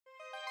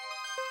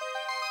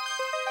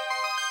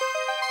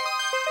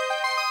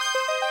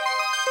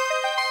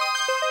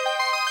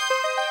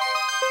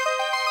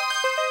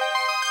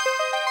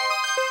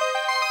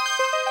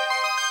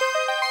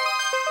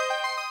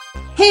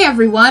Hey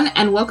everyone,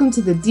 and welcome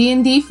to the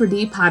D&D for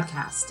D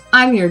podcast.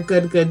 I'm your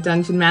good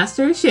dungeon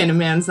master, Shannon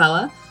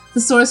Manzella,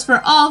 the source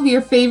for all of your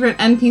favorite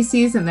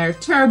NPCs and their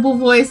terrible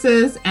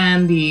voices,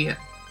 and the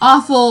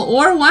awful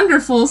or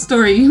wonderful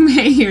story you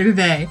may hear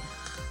today.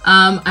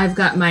 I've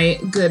got my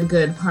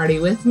good party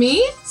with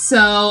me, so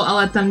I'll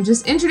let them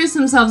just introduce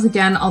themselves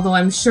again, although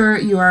I'm sure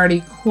you're already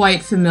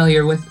quite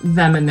familiar with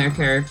them and their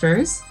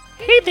characters.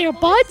 Hey there,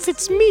 buds,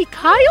 it's me,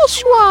 Kyle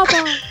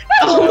Schwaber.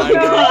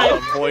 I'm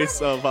the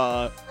voice of,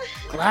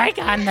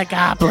 Gligon the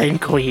Goblin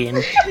Queen.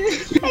 I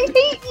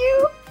hate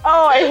you.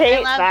 Oh, I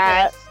hate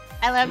that. This.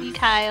 I love you,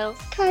 Kyle.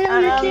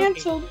 Kyle, you're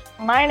canceled.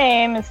 My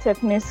name is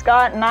Tiffany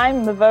Scott, and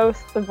I'm the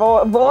voice.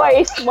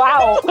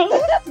 Wow.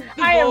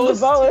 I am the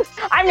voice.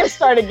 I'm going to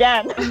start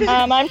again.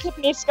 I'm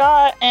Tiffany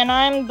Scott, and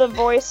I'm the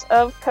voice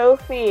of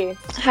Kofi.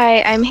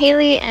 Hi, I'm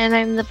Haley, and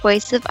I'm the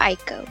voice of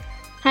Aiko.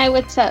 Hi,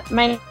 what's up?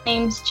 My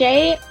name's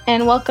Jay,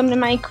 and welcome to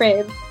my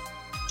crib.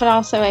 But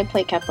also, I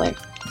play Kepler.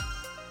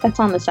 That's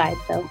on the side,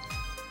 though.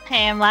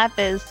 Hey, I'm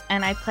Lapis,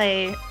 and I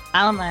play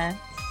Alma.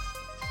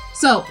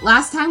 So,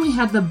 last time we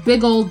had the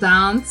big old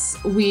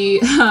dance, we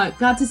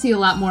got to see a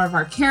lot more of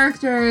our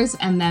characters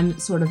and them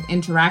sort of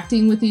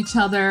interacting with each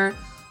other.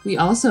 We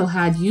also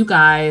had you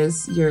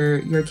guys,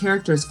 your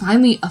characters,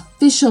 finally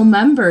official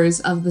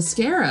members of the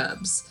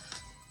Scarabs,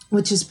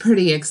 which is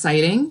pretty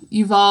exciting.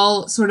 You've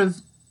all sort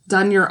of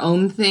done your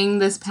own thing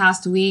this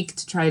past week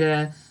to try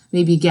to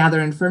maybe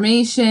gather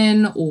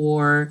information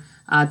or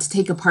to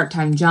take a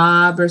part-time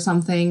job or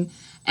something.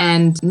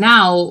 And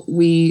now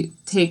we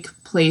take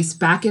place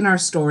back in our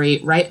story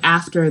right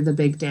after the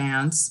big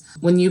dance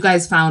when you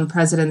guys found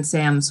President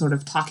Sam sort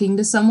of talking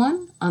to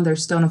someone on their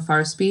Stone of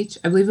Far speech.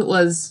 I believe it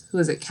was,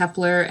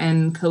 Kepler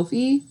and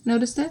Kofi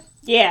noticed it?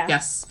 Yeah.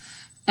 Yes.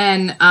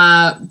 And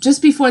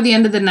just before the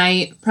end of the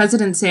night,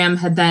 President Sam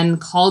had then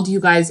called you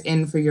guys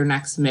in for your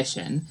next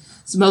mission.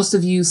 So most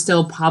of you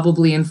still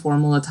probably in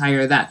formal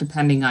attire, that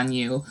depending on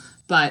you.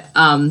 But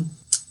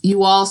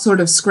you all sort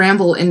of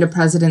scramble into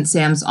President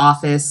Sam's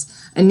office,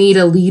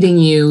 Anita leading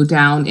you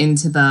down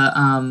into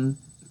the,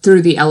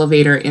 through the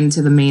elevator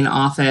into the main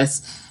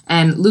office.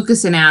 And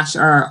Lucas and Ash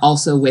are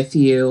also with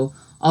you,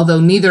 although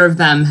neither of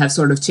them have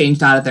sort of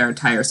changed out of their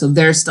attire. So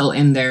they're still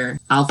in their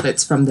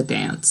outfits from the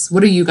dance.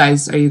 What are you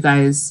guys,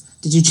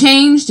 did you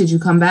change? Did you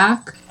come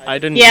back? I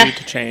didn't need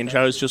to change.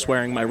 I was just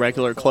wearing my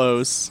regular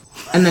clothes.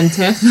 And then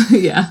Tiff,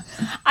 yeah.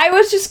 I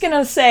was just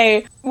gonna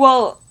say,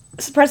 well,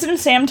 President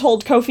Sam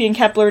told Kofi and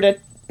Kepler to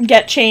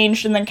get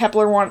changed, and then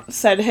Kepler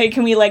said, hey,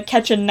 can we,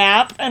 catch a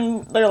nap?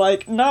 And they're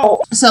like,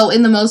 no. So,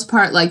 in the most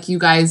part, you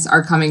guys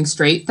are coming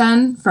straight,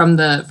 then, from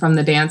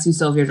the dance? You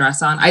still have your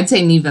dress on? I'd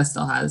say Neva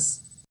still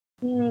has.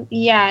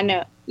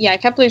 Yeah,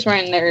 Kepler's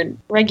wearing their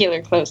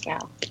regular clothes now.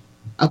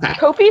 Okay.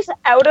 Kofi's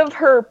out of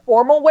her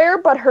formal wear,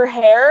 but her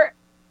hair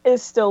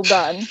is still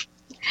done.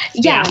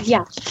 Yeah.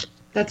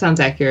 That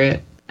sounds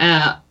accurate.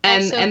 And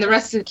the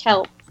rest of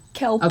Kelper.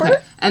 Okay.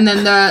 And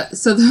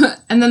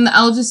then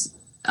I'll just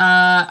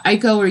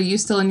Aiko, are you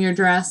still in your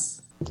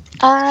dress?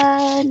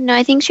 No,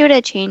 I think she would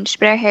have changed,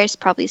 but her hair's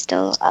probably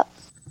still up.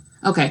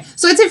 Okay.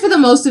 So I'd say for the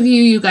most of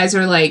you guys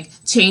are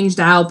changed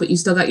out, but you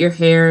still got your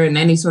hair and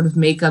any sort of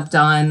makeup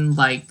done,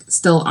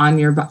 still on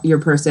your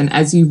person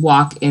as you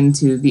walk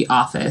into the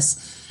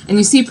office. And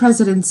you see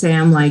President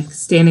Sam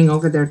standing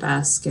over their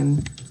desk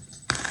and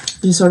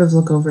just sort of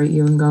look over at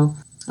you and go,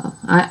 oh,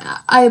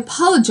 I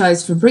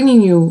apologize for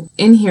bringing you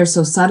in here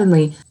so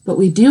suddenly, but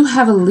we do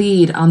have a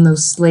lead on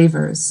those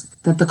slavers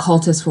that the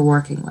cultists were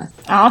working with.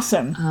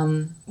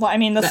 Awesome. Well, I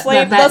mean, the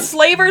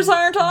slavers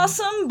aren't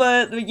awesome,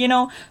 but,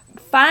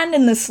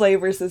 finding the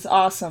slavers is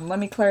awesome. Let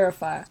me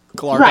clarify.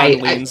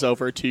 Glargon leans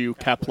over to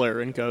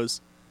Kepler and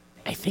goes,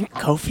 I think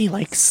Kofi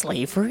likes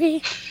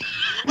slavery.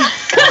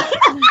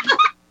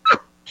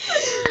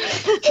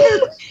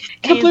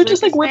 Kepler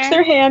just whips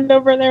their hand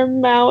over their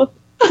mouth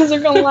because they're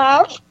gonna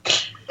laugh.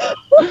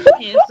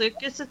 Is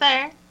Lucas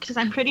there? Because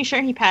I'm pretty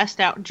sure he passed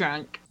out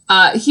drunk.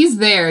 He's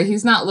there.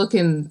 He's not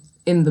looking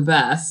in the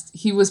best.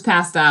 He was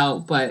passed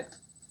out, but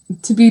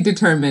to be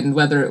determined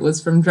whether it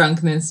was from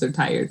drunkenness or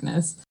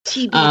tiredness.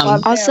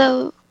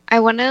 Also, I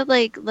want to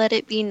let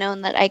it be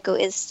known that Aiko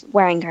is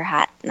wearing her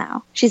hat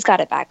now. She's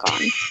got it back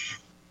on.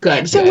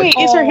 Good. So wait,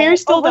 is her hair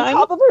still done? The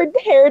top of her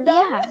hair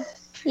done?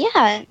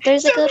 Yeah.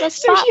 There's a little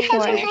spot so she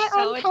has for her it. hat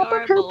on top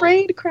of her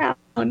braid crown.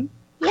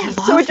 Yeah.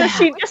 So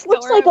she just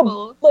looks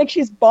like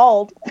she's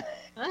bald.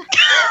 No.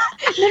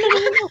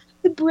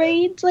 The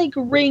braids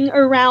ring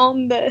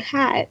around the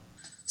hat.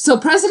 So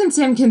President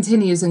Sam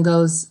continues and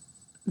goes,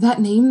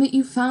 that name that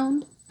you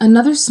found?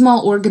 Another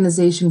small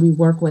organization we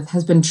work with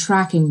has been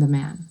tracking the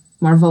man,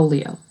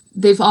 Marvolio.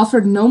 They've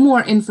offered no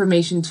more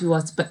information to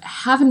us, but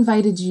have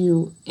invited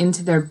you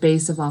into their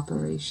base of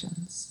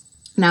operations.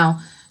 Now,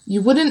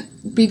 you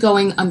wouldn't be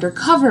going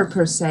undercover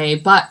per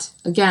se, but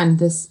again,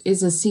 this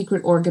is a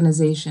secret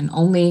organization.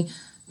 Only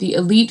the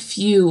elite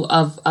few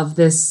of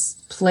this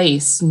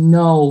place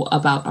know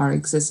about our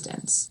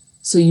existence.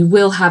 So you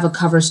will have a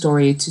cover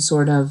story to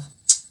sort of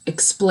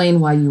explain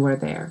why you are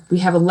there. We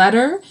have a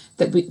letter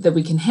that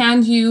we can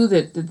hand you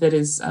that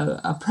is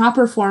a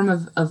proper form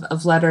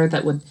of letter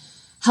that would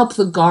help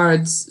the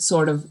guards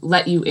sort of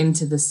let you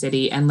into the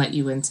city and let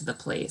you into the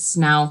place.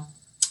 Now,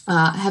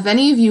 have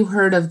any of you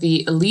heard of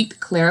the elite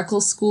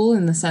clerical school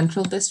in the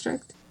Central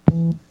District?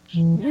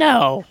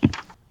 No.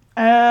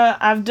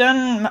 I've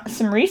done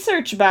some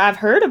research, but I've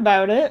heard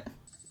about it.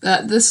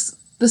 The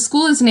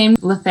school is named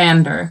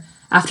Lathander,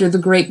 after the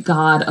great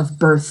god of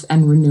birth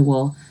and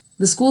renewal.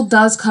 The school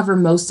does cover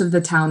most of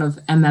the town of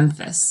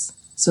Memphis,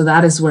 so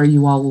that is where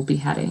you all will be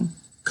heading.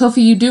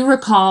 Kofi, you do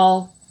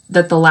recall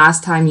that the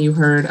last time you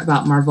heard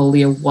about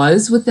Marvolia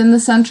was within the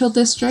Central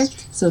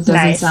District, so it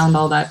doesn't sound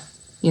all that,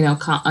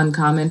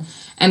 uncommon.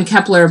 And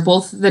Kepler,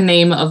 both the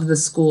name of the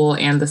school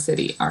and the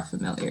city are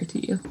familiar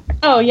to you.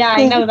 Oh, yeah,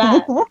 I know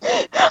that.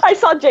 I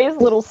saw Jay's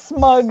little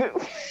smug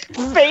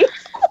face.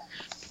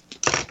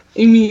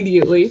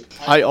 Immediately.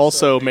 I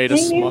also made a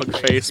smug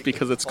face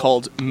because it's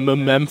called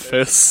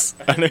Memphis,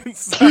 and it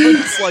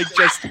sounds like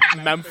just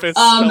Memphis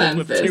spelled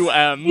Memphis. with 2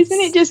 M's.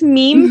 Isn't it just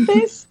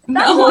Memphis?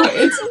 No,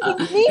 it's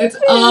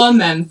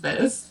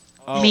Memphis.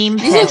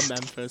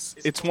 Memphis.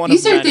 It's one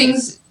These of are many.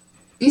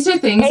 these are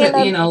things that,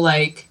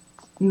 like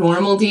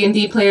normal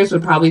D&D players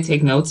would probably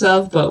take notes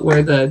of, but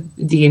we're the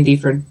D&D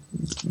for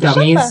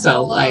dummies,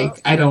 so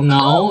I don't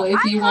know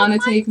if you want to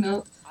take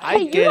notes.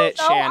 I get it,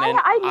 Shannon.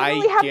 I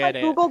literally have get my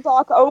it. Google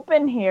Doc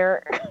open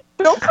here.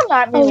 Don't come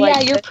at me Oh, like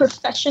yeah, your this.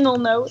 professional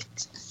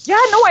notes.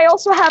 Yeah, no, I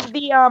also have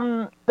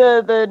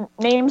the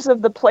names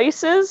of the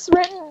places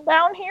written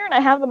down here, and I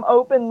have them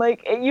open.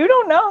 Like, you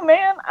don't know,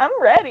 man.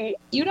 I'm ready.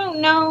 You don't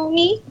know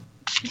me?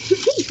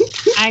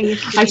 I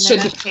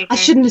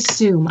shouldn't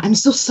assume. I'm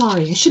so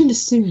sorry. I shouldn't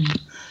assume.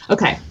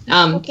 Okay.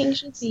 Fucking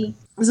should be.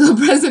 So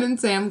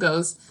President Sam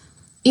goes,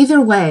 either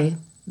way,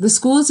 the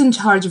school is in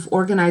charge of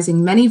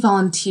organizing many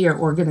volunteer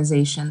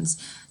organizations.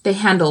 They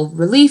handle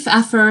relief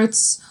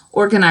efforts,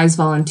 organize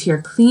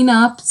volunteer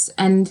cleanups,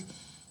 and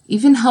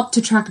even help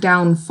to track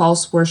down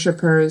false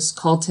worshippers,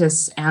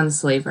 cultists, and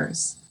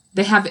slavers.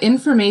 They have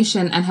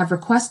information and have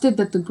requested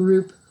that the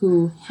group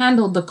who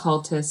handled the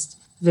cultists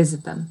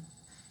visit them.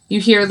 You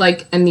hear,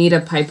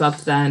 Anita pipe up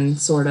then,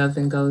 sort of,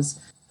 and goes,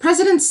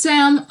 President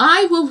Sam,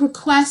 I will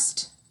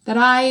request that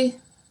I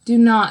do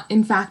not,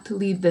 in fact,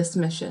 lead this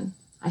mission.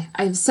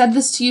 I've said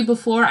this to you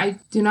before. I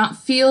do not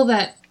feel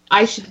that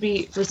I should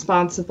be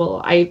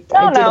responsible. I did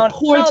a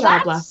poor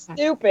job last time.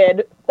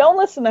 Stupid. Don't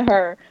listen to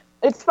her.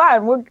 It's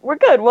fine. We're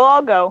good. We'll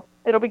all go.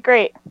 It'll be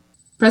great.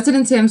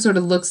 President Sam sort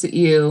of looks at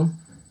you,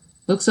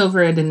 looks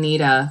over at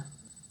Anita,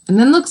 and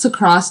then looks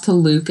across to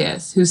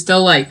Lucas, who's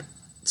still,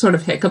 sort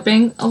of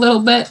hiccuping a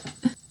little bit.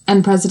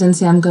 And President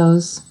Sam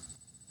goes,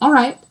 all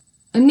right,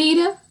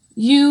 Anita,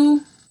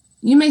 you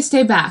may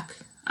stay back.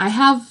 I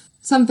have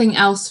something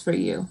else for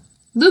you.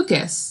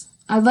 Lucas,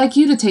 I'd like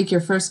you to take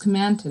your first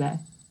command today.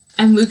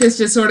 And Lucas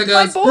just sort of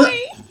goes, My boy!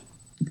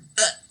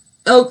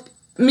 Oh,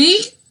 me?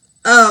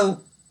 Oh.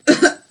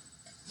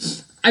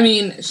 I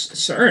mean,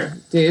 sure,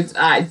 dude.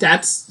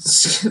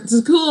 That's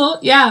cool.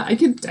 Yeah, I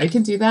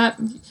could do that.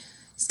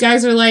 These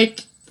guys are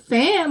like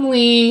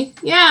family.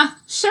 Yeah,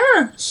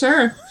 sure.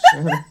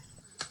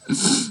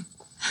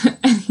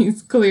 And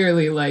he's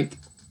clearly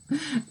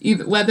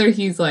whether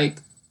he's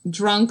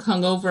drunk,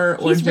 hungover,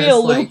 or He's just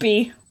real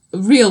loopy.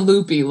 Real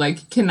loopy,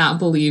 cannot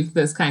believe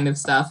this kind of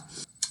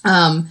stuff.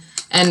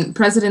 And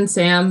President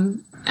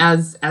Sam,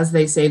 as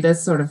they say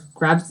this, sort of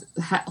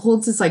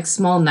holds this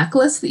small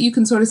necklace that you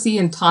can sort of see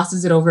and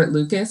tosses it over at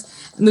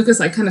Lucas. And Lucas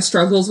kind of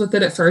struggles with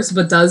it at first,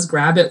 but does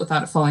grab it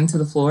without it falling to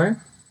the floor,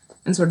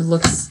 and sort of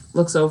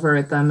looks over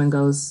at them and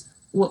goes,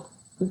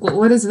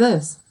 "What is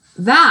this?"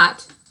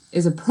 That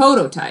is a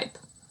prototype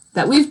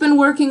that we've been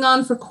working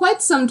on for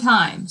quite some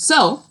time.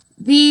 So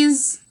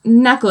these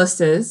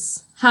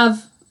necklaces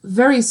have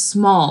very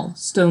small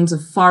stones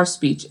of far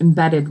speech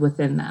embedded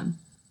within them.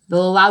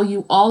 They'll allow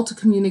you all to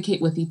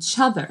communicate with each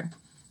other.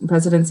 And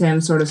President Sam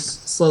sort of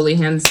slowly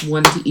hands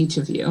one to each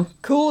of you.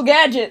 Cool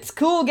gadgets.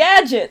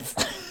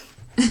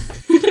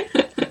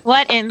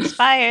 What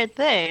inspired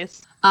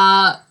this?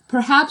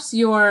 Perhaps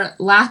your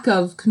lack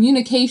of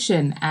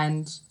communication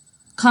and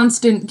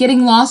constant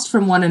getting lost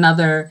from one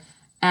another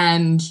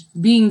and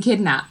being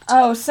kidnapped.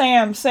 Oh,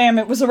 Sam,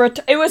 it was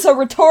a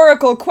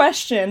rhetorical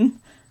question.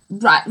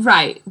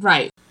 Right.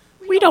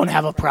 We don't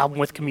have a problem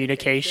with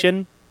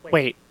communication.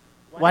 Wait,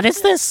 what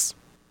is this?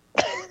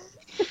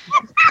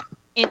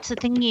 It's a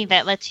thingy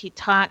that lets you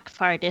talk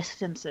far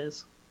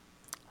distances.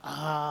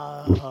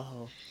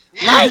 Oh.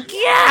 Like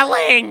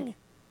yelling!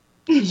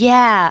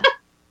 Yeah.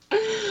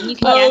 You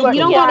Oh, don't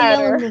yeah. gotta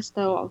yell on this,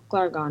 though,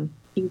 Glargon.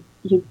 You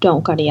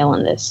don't gotta yell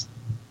on this.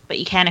 But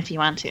you can if you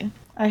want to.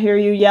 I hear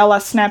you yell, I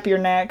snap your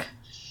neck.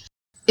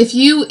 If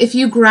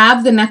you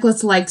grab the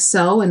necklace like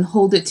so and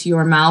hold it to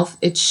your mouth,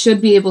 it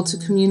should be able to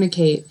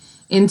communicate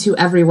into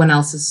everyone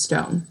else's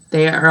stone.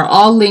 They are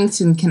all linked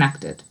and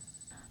connected.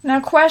 Now,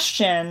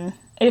 question.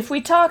 If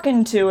we talk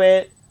into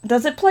it,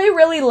 does it play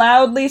really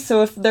loudly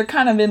so if they're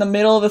kind of in the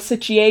middle of a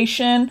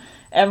situation,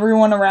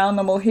 everyone around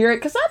them will hear it?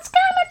 Because that's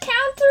kind of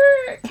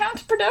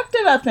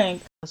counterproductive, I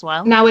think. As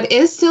well. Now, it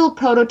is still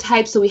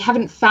prototype, so we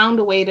haven't found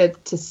a way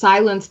to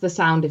silence the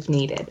sound if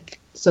needed.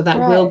 So that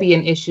will be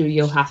an issue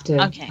you'll have to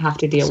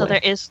deal So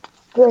with.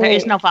 there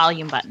is no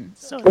volume button.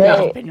 So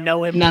there's been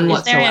no None improvement.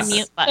 Is there a whatsoever.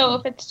 mute button? So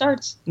if it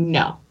starts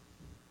No.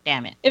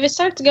 Damn it. if it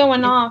starts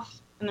going off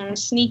and I'm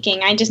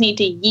sneaking, I just need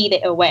to yeet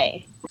it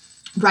away.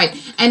 Right.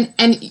 And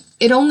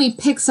it only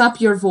picks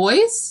up your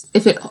voice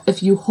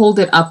if you hold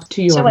it up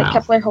to your So like mouth.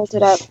 Kepler holds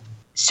it up.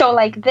 So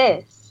like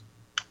this.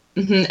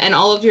 And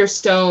all of your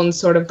stones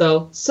sort of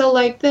go, so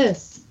like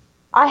this.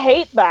 I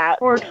hate that.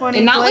 420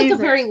 And not like a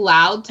blazer. very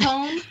loud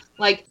tone,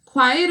 like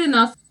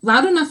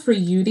loud enough for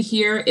you to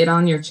hear it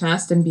on your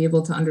chest and be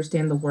able to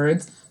understand the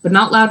words, but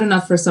not loud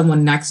enough for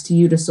someone next to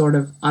you to sort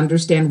of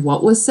understand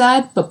what was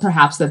said, but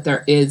perhaps that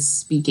there is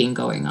speaking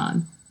going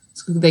on.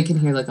 So they can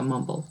hear like a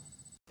mumble.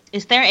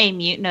 Is there a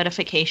mute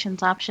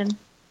notifications option?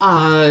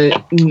 No.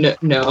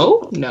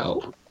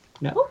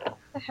 What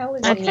the hell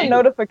is What's a it?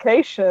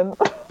 notification?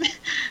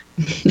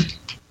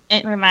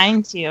 It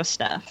reminds you of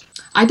stuff.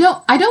 I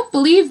don't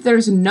believe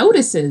there's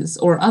notices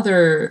or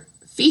other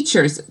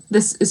features.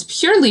 This is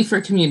purely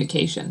for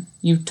communication.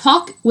 You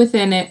talk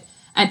within it,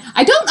 and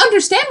I don't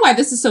understand why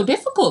this is so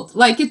difficult.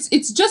 Like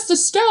it's just a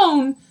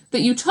stone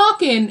that you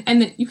talk in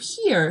and that you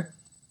hear.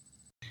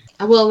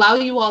 I will allow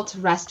you all to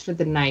rest for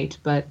the night,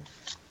 but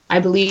I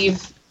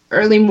believe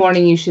early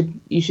morning you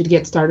should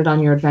get started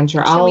on your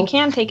adventure. So we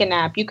can take a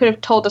nap. You could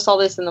have told us all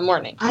this in the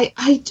morning.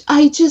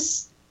 I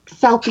just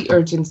felt the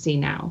urgency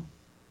now.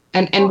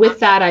 And with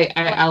that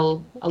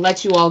I'll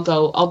let you all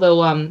go.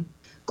 Although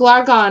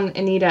Glargon,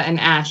 Anita, and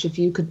Ash, if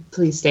you could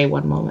please stay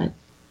one moment.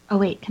 Oh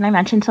wait, can I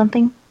mention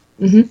something?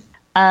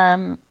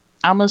 Mm-hmm.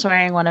 Alma's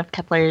wearing one of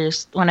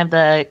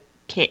the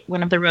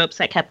ropes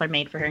that Kepler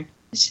made for her.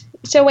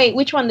 So wait,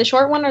 which one? The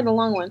short one or the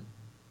long one?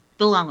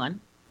 The long one.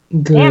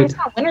 Good. Damn, it's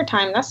not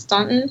wintertime. That's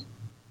stunting.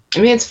 I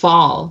mean, it's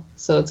fall,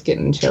 so it's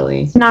getting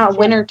chilly. It's not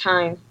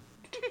wintertime.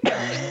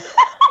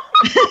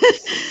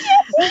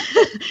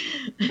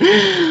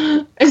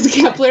 Is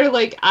Kepler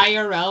like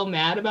IRL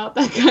mad about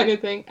that kind of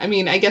thing? I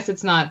mean, I guess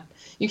it's not.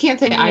 You can't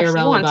say If IRL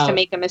he wants about. to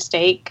make a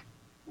mistake.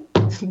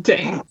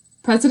 Dang.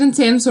 President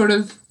Sam sort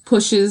of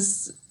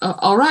pushes.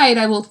 All right,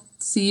 I will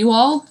see you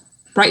all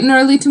bright and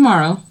early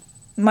tomorrow.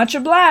 Much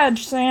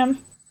obliged, Sam.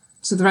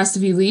 So the rest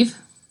of you leave.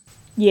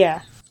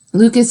 Yeah.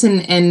 Lucas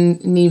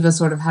and Neva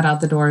sort of head out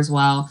the door as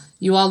well.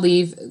 You all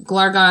leave.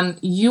 Glargon,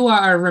 you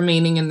are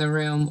remaining in the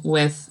room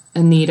with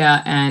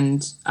Anita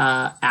and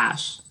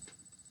Ash.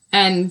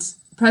 And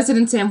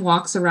President Sam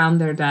walks around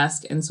their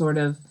desk and sort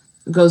of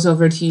goes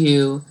over to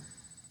you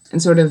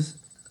and sort of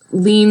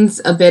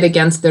leans a bit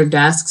against their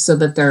desk so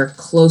that they're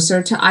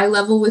closer to eye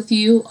level with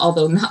you,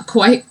 although not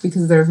quite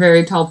because they're a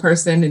very tall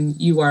person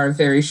and you are a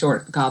very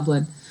short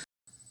goblin.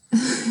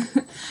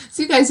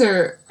 So you guys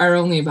are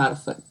only about a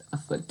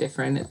foot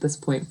different at this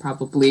point,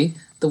 probably,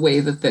 the way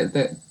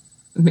that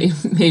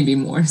maybe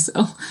more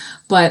so.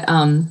 But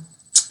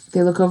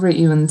they look over at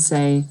you and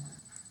say,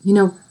 you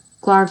know,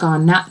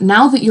 Glargon,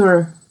 now that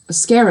you're a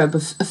scarab,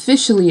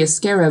 officially a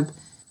scarab,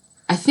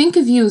 I think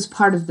of you as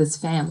part of this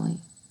family.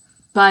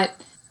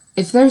 But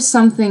if there's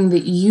something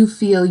that you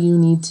feel you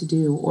need to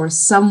do, or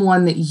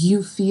someone that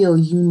you feel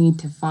you need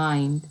to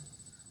find,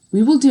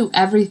 we will do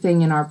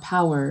everything in our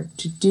power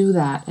to do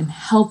that and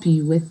help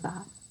you with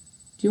that.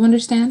 Do you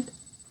understand?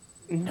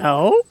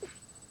 No?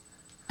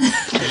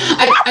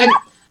 I'm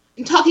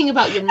talking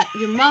about your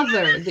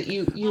mother that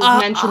you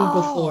mentioned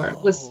before.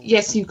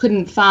 Yes, you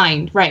couldn't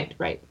find. Right.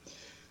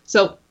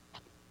 So,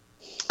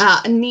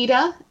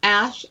 Anita,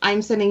 Ash,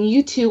 I'm sending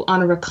you two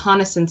on a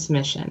reconnaissance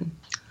mission.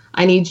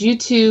 I need you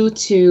two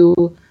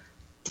to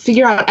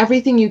figure out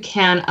everything you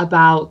can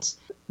about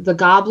the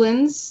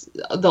goblins,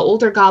 the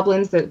older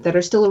goblins that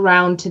are still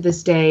around to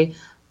this day,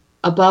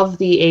 above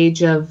the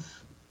age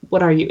of,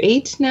 what are you,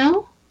 8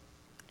 now?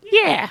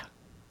 Yeah.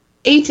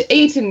 8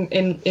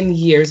 in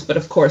years, but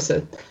of course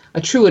a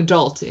true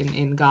adult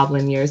in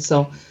goblin years.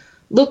 So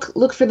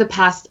look for the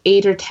past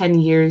 8 or 10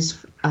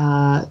 years.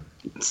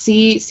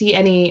 See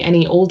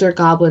any older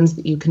goblins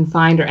that you can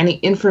find, or any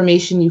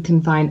information you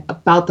can find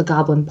about the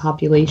goblin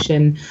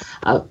population.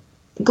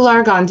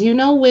 Glargon, do you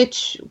know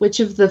which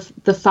of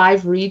the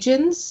 5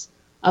 regions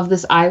of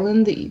this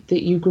island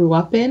that you grew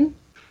up in?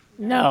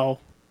 No.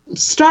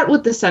 Start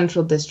with the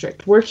Central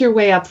District. Work your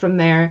way up from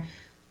there.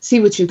 See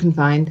what you can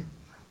find.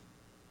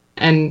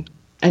 And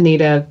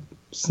Anita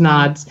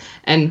nods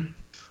and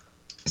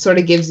sort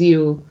of gives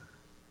you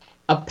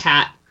a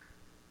pat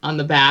on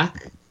the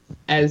back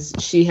as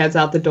she heads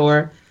out the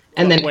door.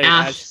 And then wait,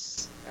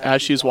 Ash...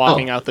 As she's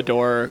walking out the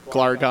door,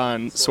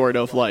 Glargon sort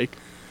of, like,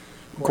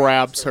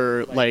 grabs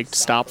her leg to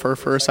stop her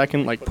for a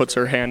second, like, puts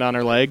her hand on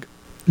her leg.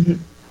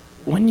 Mm-hmm.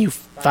 When you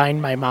find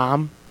my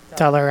mom,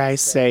 tell her I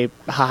say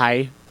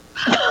hi.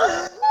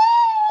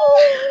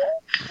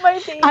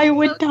 I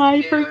would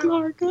die for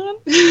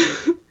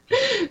Glargon.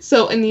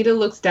 So Anita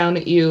looks down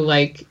at you,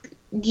 like,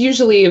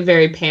 usually a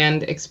very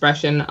panned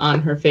expression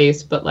on her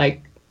face, but,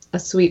 like, a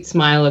sweet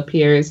smile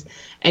appears,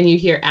 and you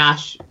hear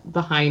Ash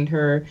behind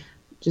her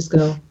just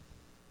go,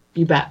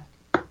 You bet.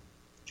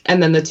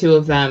 And then the two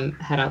of them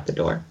head out the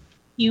door.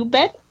 You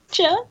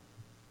betcha.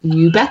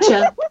 You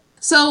betcha.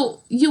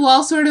 So you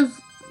all sort of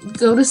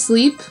go to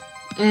sleep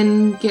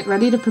and get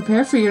ready to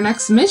prepare for your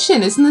next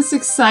mission. Isn't this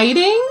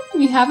exciting?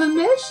 We have a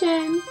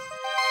mission.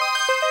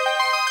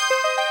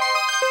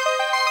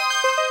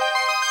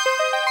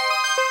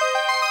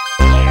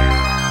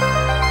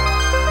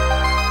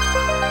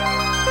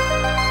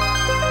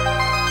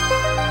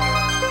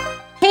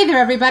 Hey there,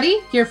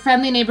 everybody. Your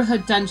friendly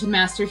neighborhood dungeon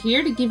master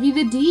here to give you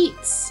the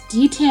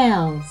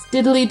details,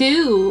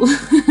 diddly-doo.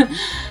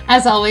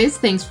 As always,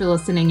 thanks for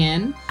listening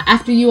in.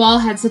 After you all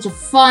had such a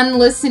fun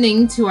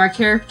listening to our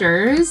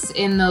characters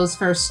in those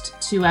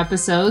first 2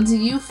 episodes,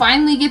 you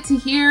finally get to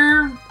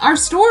hear our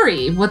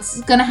story, what's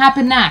gonna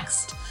happen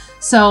next.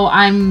 So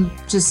I'm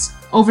just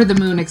over the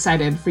moon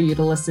excited for you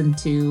to listen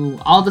to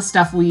all the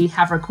stuff we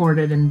have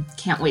recorded and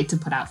can't wait to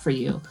put out for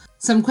you.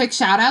 Some quick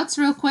shout outs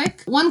real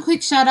quick. One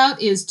quick shout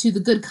out is to the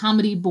Good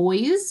Comedy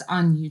Boys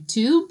on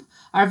YouTube.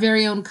 Our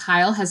very own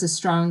Kyle has a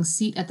strong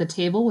seat at the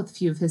table with a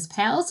few of his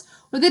pals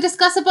where they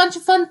discuss a bunch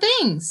of fun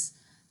things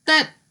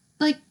that,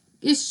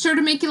 is sure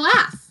to make you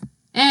laugh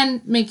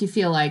and make you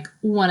feel like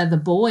one of the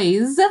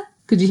boys.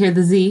 Could you hear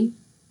the Z?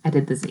 I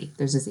did the Z.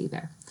 There's a Z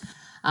there.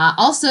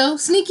 Also,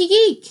 Sneaky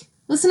Geek.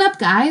 Listen up,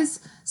 guys.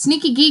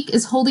 Sneaky Geek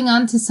is holding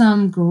on to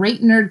some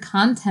great nerd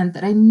content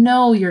that I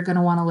know you're going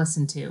to want to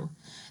listen to.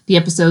 The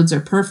episodes are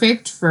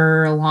perfect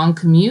for a long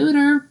commute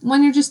or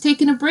when you're just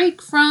taking a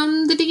break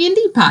from the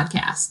D&D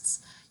podcasts.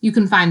 You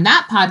can find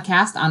that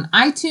podcast on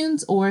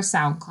iTunes or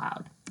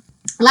SoundCloud.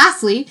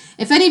 Lastly,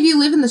 if any of you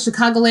live in the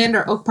Chicagoland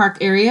or Oak Park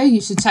area, you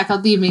should check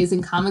out the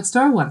amazing comic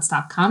store, One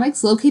Stop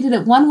Comics, located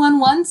at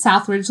 111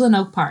 South Ridgeland,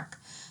 Oak Park.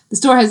 The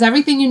store has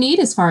everything you need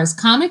as far as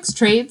comics,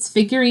 trades,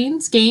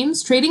 figurines,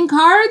 games, trading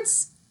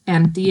cards,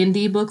 and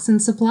D&D books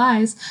and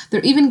supplies.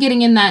 They're even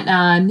getting in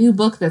that new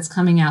book that's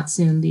coming out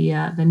soon,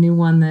 the new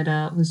one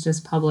that was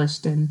just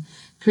published and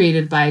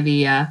created by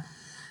the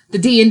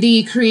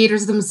D&D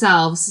creators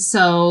themselves.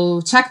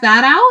 So check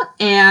that out,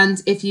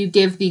 and if you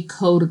give the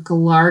code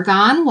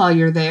GLARGON while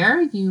you're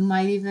there, you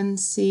might even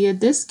see a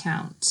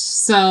discount.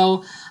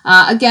 So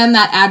again,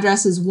 that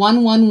address is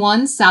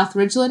 111 South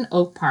Ridgeland,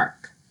 Oak Park.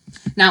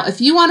 Now, if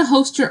you want to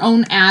host your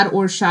own ad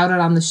or shout out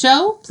on the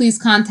show, please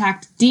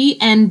contact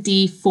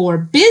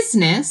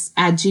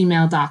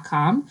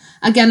dnd4business@gmail.com.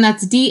 Again,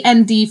 that's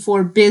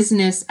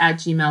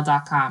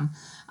dnd4business@gmail.com.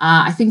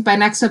 I think by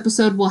next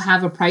episode we'll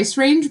have a price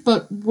range,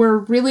 but we're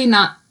really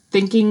not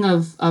thinking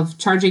of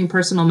charging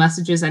personal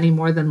messages any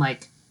more than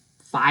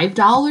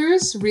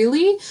 $5,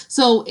 really.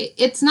 So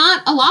it's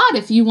not a lot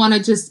if you want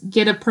to just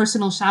get a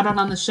personal shout out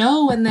on the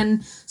show and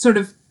then sort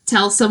of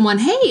tell someone,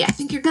 hey, I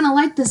think you're going to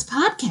like this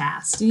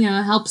podcast.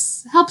 It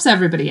helps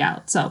everybody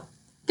out. So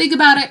think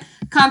about it.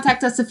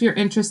 Contact us if you're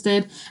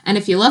interested. And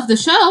if you love the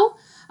show,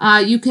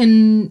 you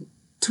can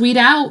tweet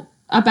out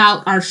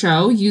about our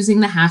show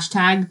using the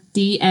hashtag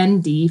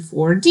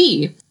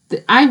DND4D.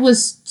 I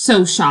was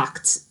so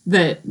shocked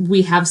that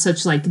we have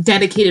such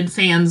dedicated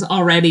fans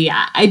already.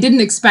 I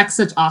didn't expect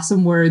such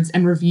awesome words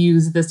and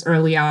reviews this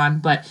early on,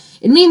 but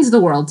it means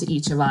the world to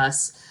each of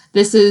us.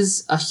 This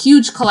is a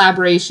huge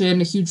collaboration,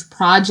 a huge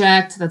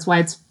project. That's why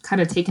it's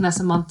kind of taken us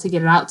a month to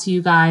get it out to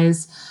you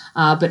guys.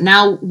 But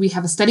now we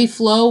have a steady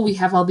flow. We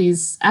have all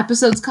these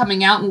episodes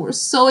coming out, and we're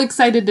so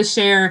excited to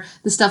share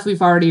the stuff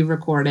we've already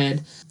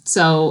recorded.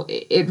 So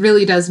it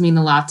really does mean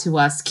a lot to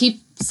us.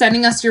 Keep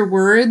sending us your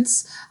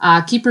words.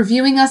 Keep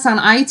reviewing us on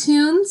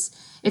iTunes.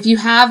 If you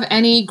have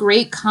any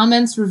great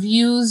comments,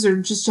 reviews,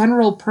 or just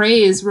general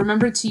praise,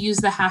 remember to use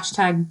the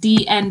hashtag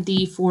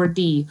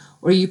DND4D,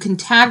 or you can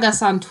tag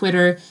us on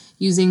Twitter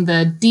using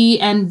the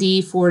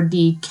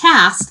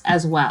DND4Dcast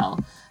as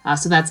well.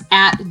 So that's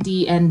at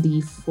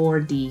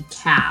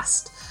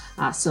DND4Dcast.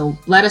 So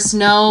let us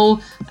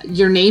know.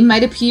 Your name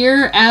might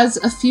appear as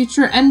a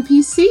future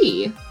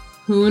NPC.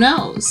 Who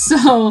knows?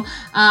 So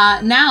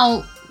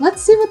now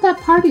let's see what that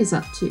party's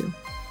up to,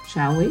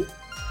 shall we?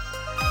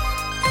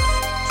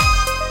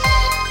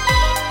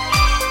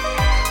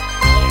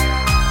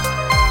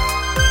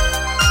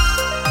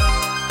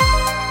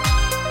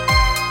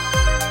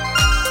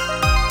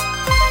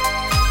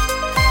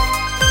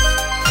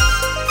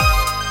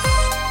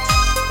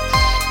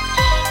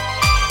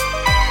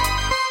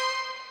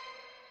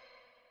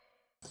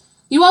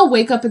 You all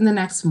wake up in the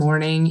next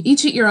morning,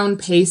 each at your own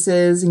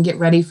paces, and get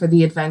ready for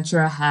the adventure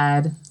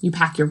ahead. You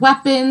pack your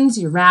weapons,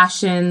 your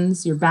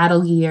rations, your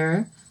battle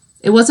gear.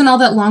 It wasn't all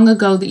that long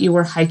ago that you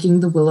were hiking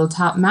the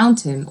Willowtop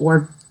Mountain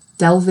or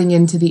delving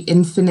into the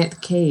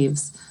infinite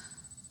caves.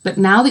 But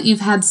now that you've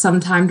had some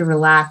time to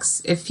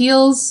relax, it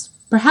feels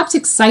perhaps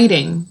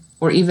exciting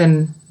or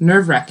even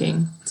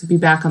nerve-wracking to be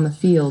back on the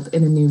field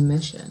in a new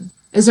mission.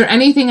 Is there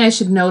anything I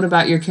should note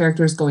about your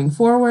characters going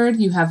forward?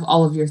 You have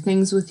all of your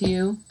things with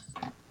you.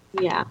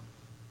 Yeah.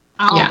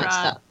 All my my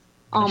stuff.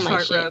 All my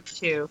short shit. robe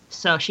too,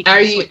 so she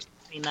can switch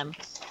between them.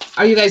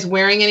 Are you guys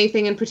wearing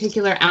anything in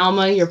particular?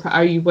 Alma,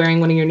 are you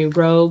wearing one of your new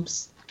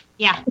robes?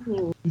 Yeah.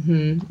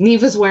 Mm-hmm.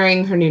 Neva's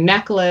wearing her new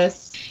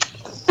necklace.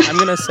 I'm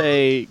gonna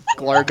say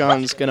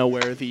Glargon's gonna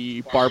wear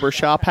the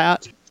barbershop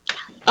hat.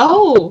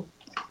 Oh,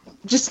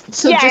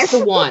 just Yes.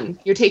 the one.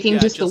 You're taking Yeah,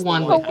 just the just the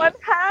one. The one. one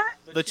hat?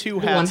 The two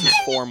The hats one is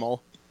hat.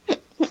 formal.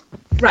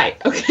 Right.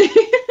 Okay.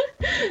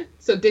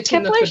 So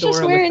ditching the Kepler's fedora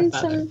just wearing with the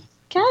feather. some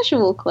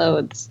casual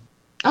clothes.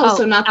 Oh,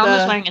 so not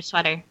Elma's the wearing a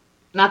sweater.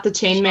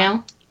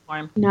 chainmail.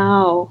 Warm.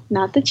 No,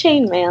 not the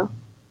chainmail.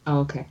 Oh,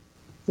 okay.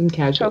 Some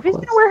casual Trophy's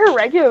clothes. gonna wear her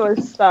regular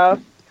stuff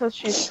because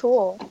she's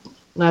cool.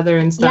 Leather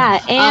and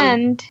stuff. Yeah,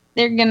 and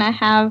they're gonna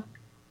have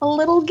a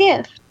little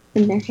gift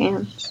in their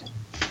hands.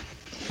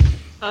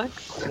 Fuck.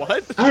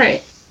 What? All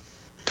right.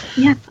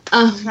 Yeah.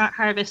 It's not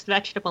harvest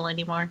vegetable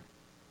anymore.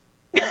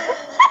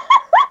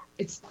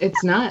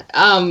 It's not.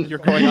 You're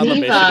going on the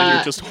mission and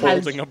you're just has-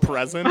 holding a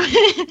present.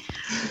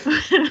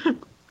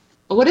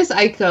 What is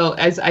Aiko?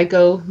 Is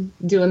Aiko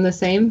doing the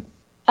same?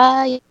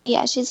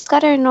 Yeah, she's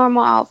got her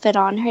normal outfit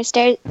on.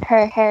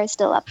 Her hair is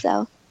still up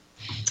though.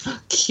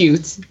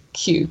 Cute.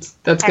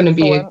 That's going to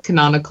be a Excellent.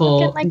 canonical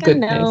Looking like a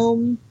goodness.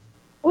 gnome.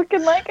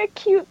 Looking like a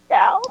cute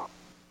gal.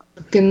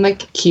 Looking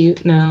like a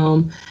cute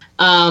gnome.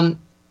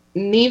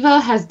 Neva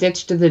has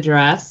ditched the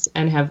dress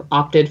and have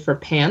opted for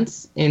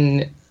pants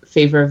in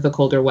favor of the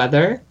colder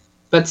weather,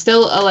 but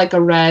still like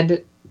a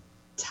red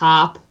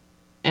top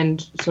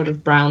and sort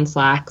of brown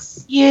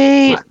slacks.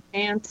 Yay! Not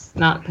pants,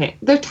 not pants.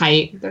 They're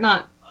tight. They're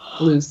not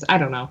loose. I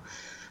don't know.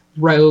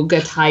 Rogue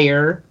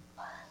attire.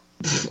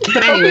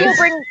 But anyways.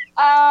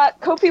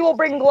 Kofi will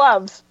bring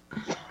gloves.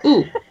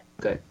 Ooh,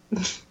 good.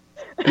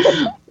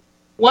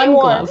 One One.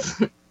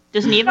 glove.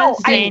 Does Neva No,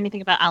 say I-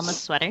 anything about Alma's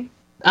sweater?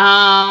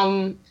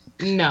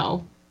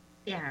 No.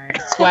 Yeah.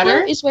 Sweater?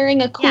 Kepler is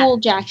wearing a cool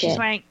jacket.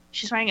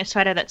 She's wearing a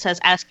sweater that says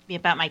 "Ask me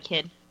about my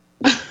kid."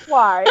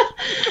 Why?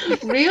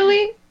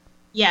 Really?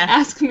 Yeah.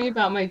 Ask me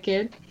about my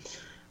kid.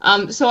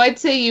 So I'd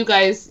say you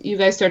guys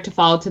start to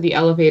follow to the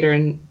elevator,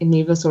 and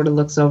Neva sort of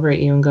looks over at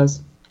you and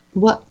goes,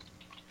 "What?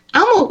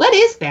 Alma, what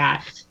is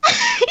that?"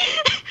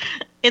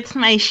 It's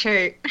my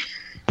shirt.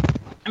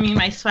 I mean,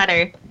 my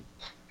sweater.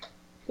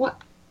 What?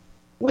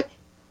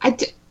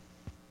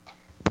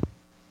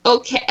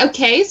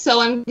 Okay.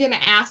 So I'm gonna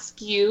ask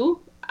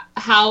you,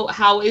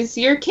 how is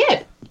your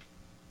kid?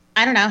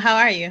 I don't know. How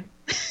are you?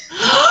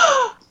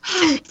 How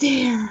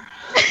dare!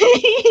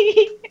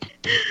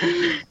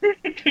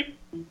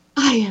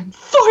 I am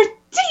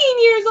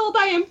 14 years old.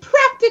 I am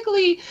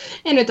practically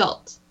an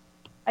adult.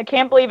 I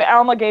can't believe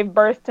Alma gave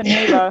birth to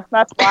Neva.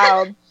 That's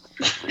wild.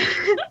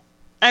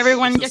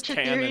 Everyone This is get your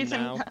canon theories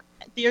now. and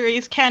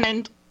theories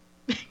canon.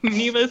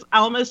 Neva's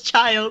Alma's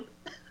child.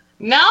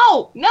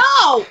 No. Who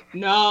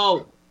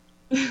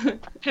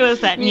is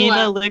that? Neva,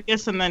 Meanwhile-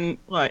 Lucas, and then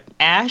what?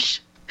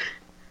 Ash?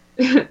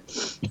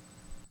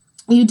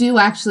 You do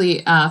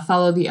actually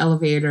follow the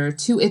elevator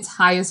to its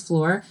highest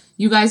floor.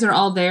 You guys are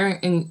all there,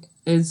 and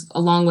is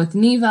along with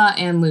Neva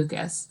and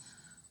Lucas.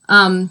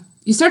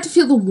 You start to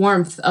feel the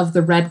warmth of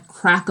the red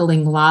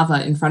crackling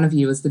lava in front of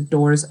you as the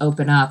doors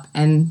open up.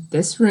 And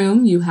this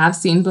room you have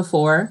seen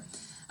before.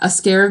 A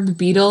scarab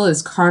beetle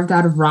is carved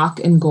out of rock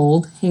and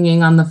gold,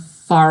 hanging on the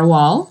far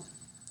wall.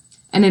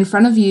 And in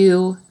front of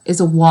you is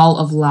a wall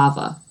of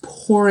lava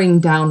pouring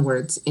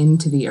downwards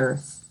into the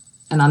earth.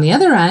 And on the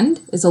other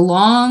end is a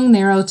long,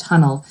 narrow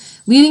tunnel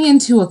leading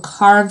into a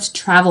carved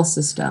travel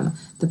system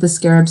that the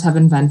scarabs have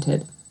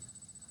invented.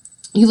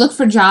 You look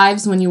for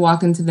Jives when you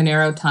walk into the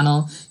narrow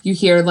tunnel. You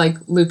hear, like,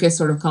 Lucas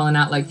sort of calling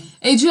out, like,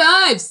 "Hey,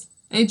 Jives!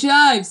 Hey,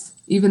 Jives!"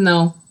 Even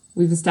though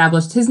we've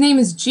established his name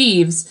is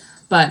Jeeves,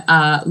 but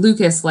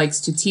Lucas likes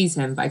to tease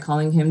him by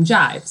calling him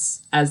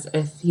Jives, as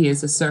if he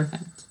is a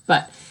servant.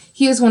 But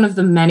he is one of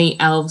the many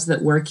elves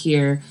that work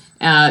here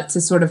to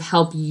sort of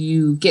help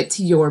you get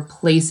to your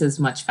places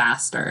much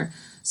faster.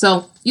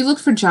 So you look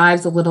for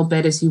Jives a little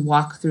bit as you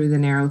walk through the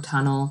narrow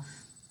tunnel,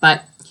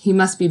 but he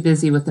must be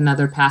busy with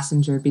another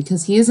passenger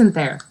because he isn't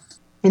there.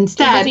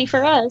 Instead, Busy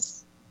for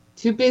us.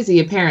 too busy,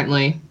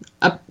 apparently.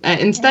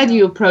 Instead,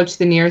 you approach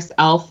the nearest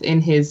elf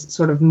in his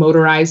sort of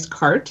motorized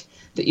cart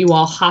that you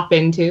all hop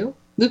into.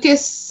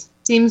 Lucas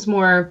seems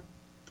more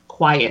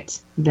quiet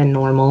than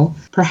normal,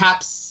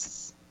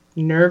 perhaps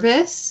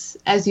nervous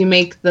as you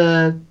make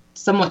the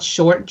somewhat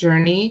short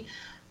journey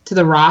to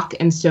the rock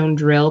and stone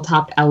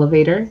drill-topped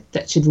elevator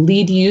that should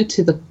lead you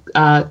to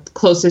the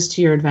closest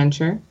to your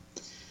adventure.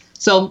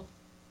 So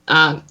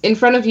in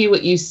front of you,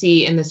 what you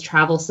see in this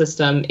travel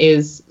system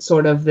is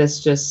sort of this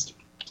just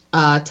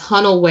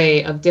tunnel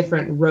way of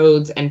different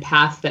roads and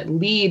paths that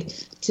lead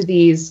to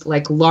these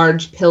like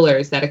large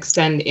pillars that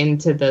extend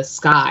into the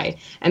sky.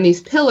 And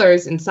these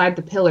pillars, inside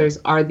the pillars,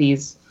 are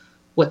these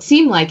what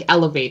seem like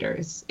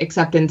elevators,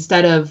 except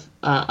instead of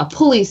a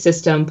pulley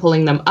system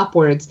pulling them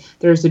upwards,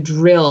 there's a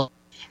drill.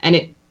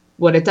 And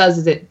what it does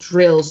is it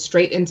drills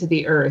straight into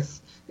the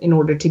earth in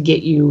order to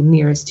get you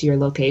nearest to your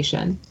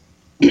location.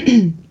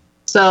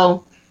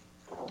 So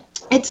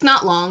it's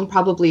not long,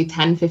 probably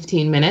 10,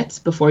 15 minutes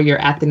before you're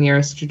at the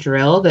nearest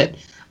drill that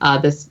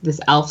this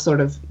elf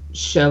sort of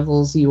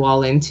shovels you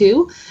all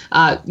into.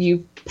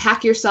 You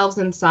pack yourselves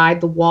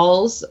inside. The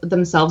walls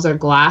themselves are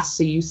glass,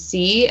 so you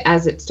see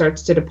as it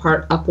starts to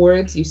depart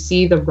upwards, you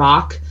see the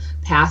rock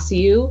pass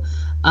you,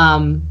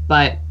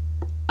 but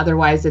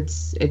otherwise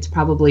it's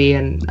probably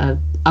a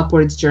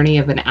upwards journey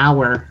of an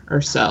hour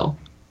or so.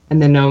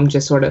 And the gnome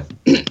just sort of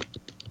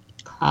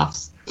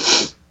coughs.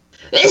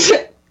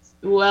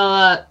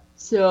 Well,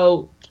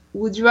 so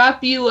we'll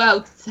drop you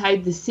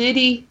outside the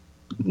city,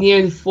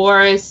 near the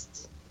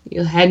forest.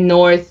 You'll head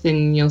north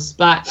and you'll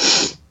spot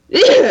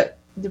the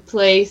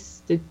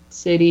place, the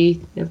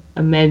city of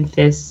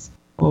Memphis.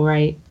 All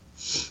right.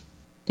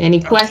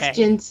 Any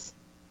questions?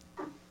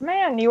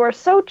 Man, you are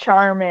so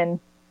charming.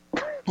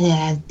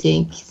 Yeah,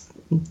 thanks.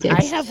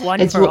 I have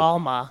one for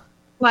Alma.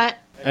 What?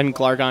 And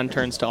Glargon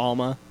turns to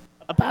Alma.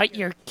 About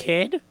your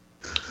kid?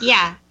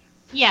 Yeah.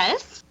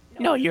 Yes?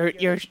 No,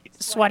 your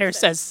sweater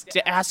says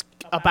to ask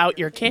about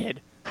your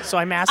kid. So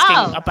I'm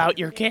asking about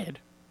your kid.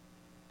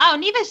 Oh,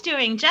 Neva's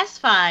doing just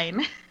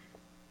fine.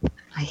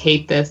 I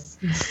hate this.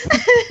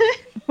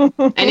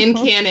 And in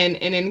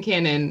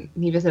canon,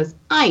 Neva says,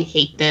 I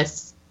hate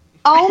this.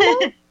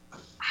 Alma,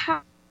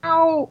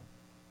 how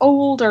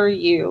old are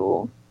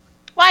you?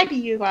 Why do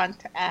you want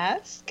to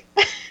ask?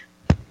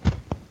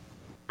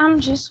 I'm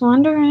just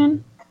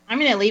wondering. I'm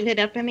going to leave it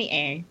up in the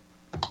air.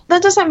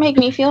 That doesn't make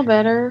me feel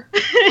better.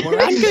 We're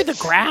under the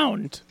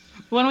ground.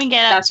 When we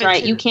get up, That's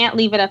right. You can't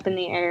leave it up in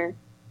the air.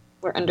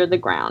 We're under the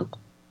ground.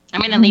 I'm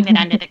going to leave it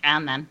under the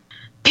ground then.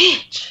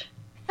 Bitch!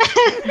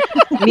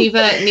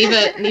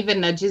 Neva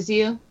nudges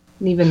you.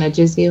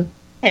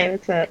 Hey,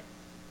 what's up?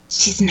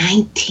 She's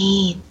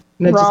 19.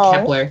 Nudges Wrong.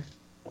 Kepler.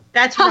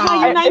 That's You're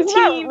wrong.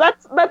 19.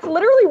 That's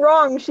literally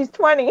wrong. She's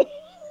 20.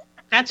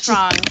 That's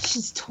wrong.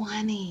 She's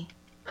 20.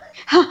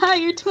 Haha,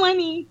 you're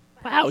 20.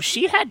 Wow,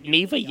 she had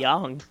Neva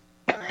young.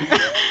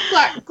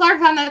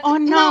 Glargon, that's... Oh,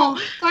 no.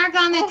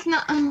 Glargon, that's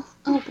not...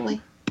 Oh, boy.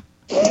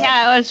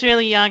 Yeah, I was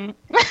really young.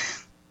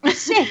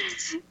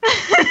 6.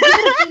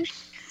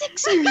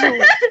 6 years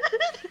old.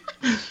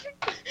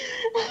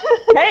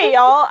 Hey,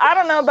 y'all. I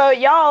don't know about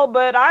y'all,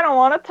 but I don't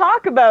want to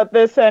talk about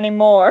this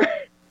anymore.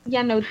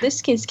 Yeah, no,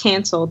 this kid's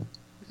canceled.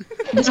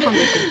 This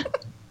conversation.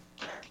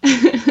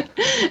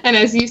 And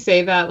as you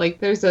say that, like,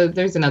 there's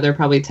another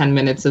probably 10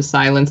 minutes of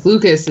silence.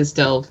 Lucas is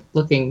still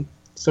looking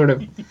sort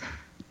of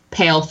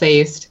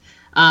pale-faced.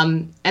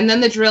 And then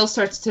the drill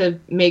starts to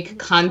make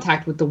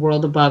contact with the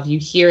world above. You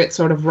hear it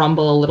sort of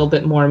rumble a little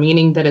bit more,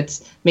 meaning that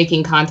it's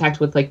making contact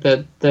with, like,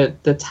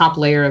 the top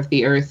layer of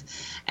the earth.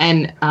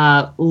 And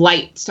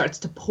light starts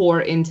to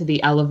pour into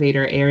the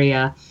elevator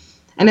area.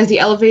 And as the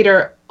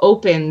elevator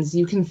opens,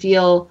 you can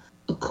feel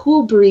a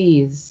cool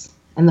breeze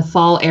and the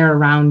fall air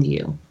around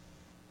you.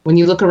 When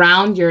you look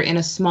around, you're in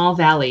a small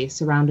valley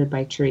surrounded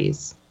by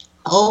trees.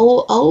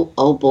 Oh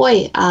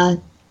boy.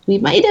 We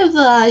might have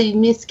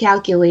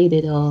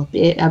miscalculated a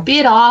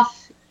bit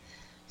off.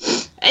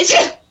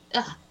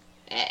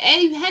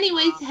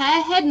 Anyways,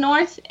 head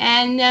north,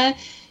 and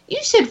you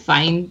should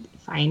find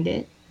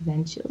it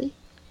eventually.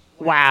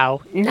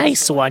 Wow,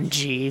 nice one,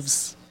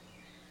 Jeeves.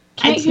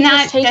 That's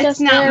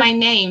not my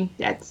name.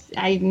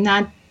 I'm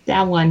not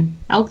that one.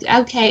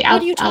 Okay.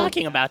 What are you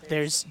talking about?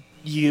 There's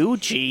you,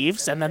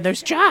 Jeeves, and then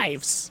there's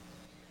Jives.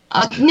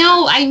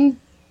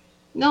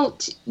 No,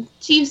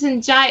 Jeeves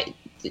and Jive.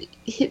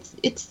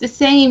 It's the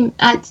same.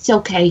 It's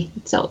okay.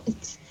 It's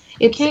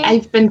okay.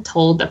 I've been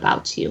told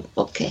about you.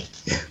 Okay.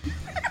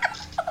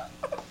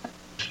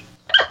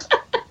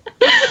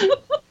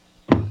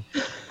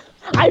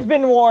 I've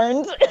been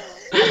warned.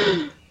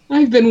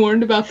 I've been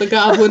warned about the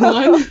goblin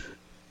one.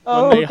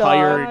 When they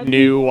hire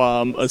new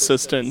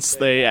assistants,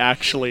 they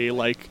actually,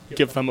 like,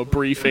 give them a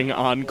briefing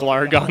on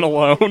Glargon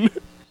alone.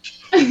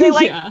 They,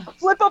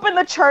 flip open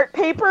the chart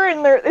paper,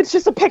 and it's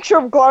just a picture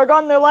of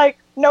Glargon. They're like,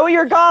 know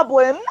your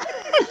goblin.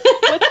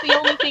 What's the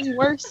only thing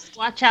worse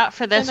Watch out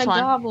for this than a one.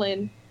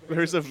 goblin?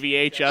 There's a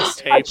VHS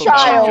tape of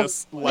child. them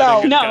just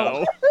letting it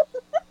go.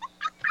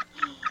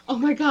 Oh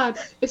my god.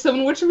 If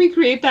someone were to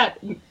recreate that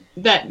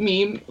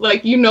meme,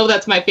 like, you know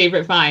that's my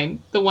favorite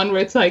find. The one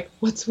where it's like,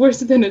 what's worse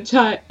than a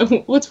child?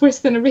 What's worse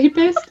than a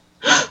rapist?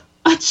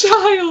 A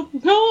child.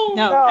 No.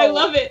 I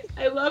love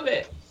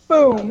it.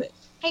 Boom.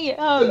 Hey,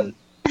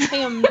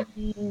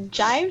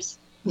 Jives?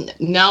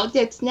 No,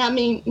 that's not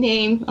my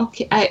name.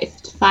 Okay,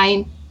 it's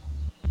fine.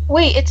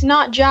 Wait, it's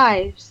not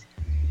Jives.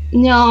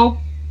 No.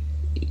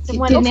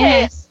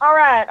 Okay, all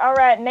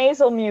right,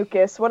 nasal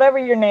mucus, whatever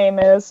your name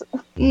is.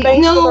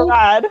 Thanks for the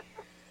ride.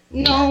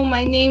 No,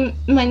 my name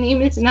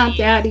is not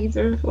that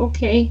either.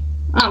 Okay.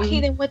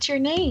 Okay, then what's your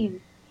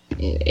name?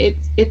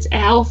 It's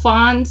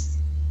Alphonse.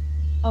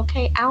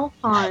 Okay,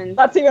 Alphonse.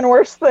 That's even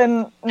worse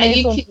than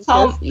nasal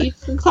You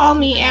can call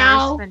me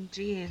Al.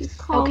 Jeez. You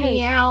call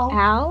me Al.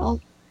 Al?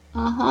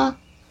 Uh-huh.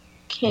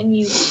 Can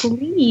you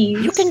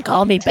please? You can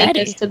call me take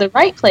Betty. us to the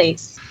right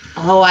place.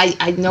 Oh,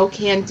 I know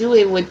can't do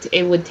it.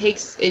 It would take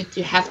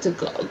you have to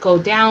go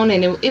down,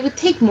 and it would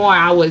take more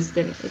hours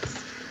than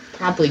it's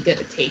probably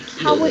gonna take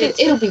you. How would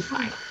it'll be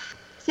fine.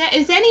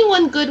 Is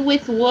anyone good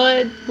with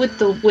wood with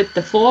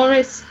the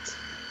forest?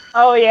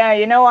 Oh yeah,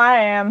 you know I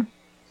am.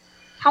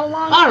 How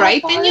long? All how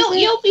right, far then is it?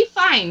 you'll be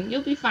fine.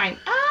 You'll be fine.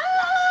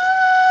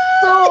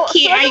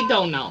 I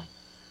don't know.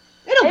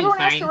 It'll be Everyone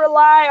has fine. to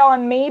rely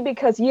on me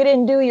because you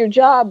didn't do your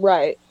job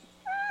right.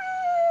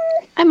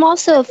 I'm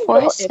also a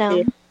forest iffy.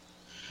 gnome.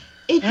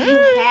 If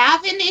you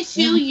have an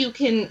issue, you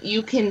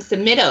can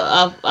submit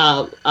a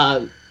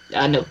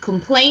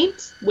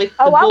complaint with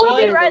the Oh, I will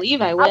board. be right.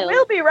 believe I I will.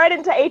 will be right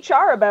into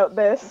HR about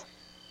this.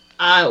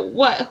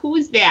 Who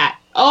is that?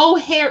 Oh,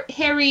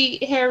 Harry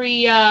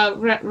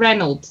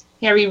Reynolds.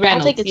 Harry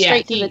Reynolds. I'll take it Yeah,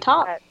 straight to he- the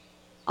top.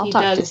 I'll he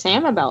talk to does.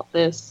 Sam about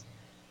this.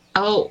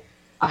 Oh,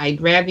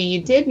 I'd rather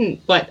you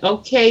didn't, but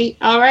okay.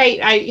 All right,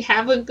 I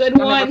have a good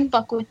Don't ever one.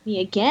 fuck with me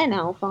again,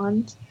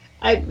 Alphonse.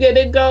 I'm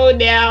gonna go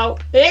now.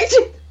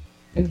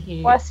 And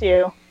he Bless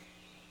you.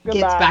 gets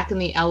Goodbye. back in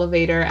the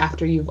elevator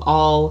after you've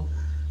all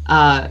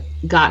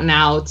gotten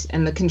out,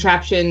 and the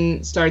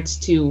contraption starts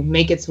to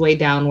make its way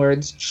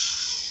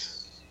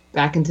downwards,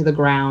 back into the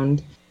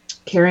ground,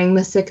 carrying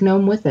the sick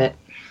gnome with it.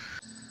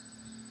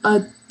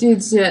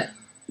 Did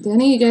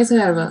any of you guys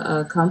have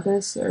a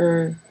compass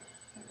or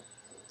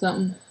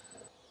something?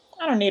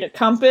 I don't need a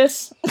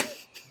compass.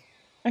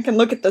 I can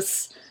look at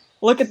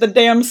the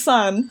damn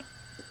sun.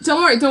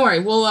 Don't worry.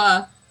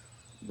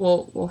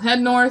 We'll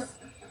head north,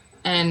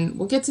 and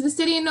we'll get to the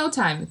city in no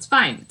time. It's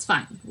fine.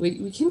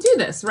 We can do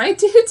this, right,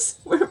 dudes?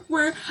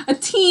 We're a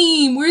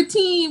team. We're a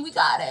team. We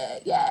got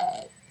it.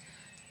 Yay.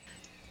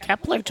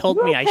 Kepler told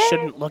me I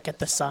shouldn't look at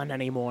the sun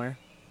anymore.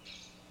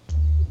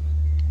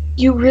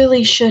 You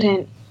really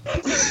shouldn't.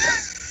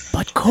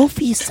 But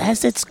Kofi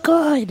says it's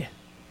good.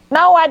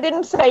 No, I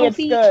didn't say it's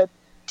Kofi. good.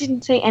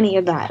 Didn't say any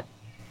of that.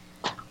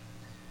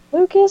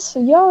 Lucas,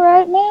 are you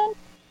alright, man?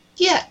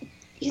 Yeah,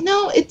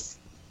 it's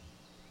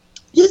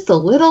just a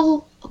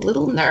little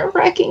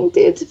nerve-wracking,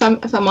 dudes. If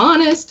I'm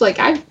honest, like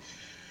I've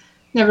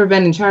never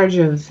been in charge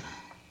of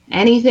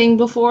anything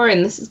before,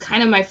 and this is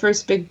kind of my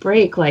first big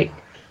break. Like,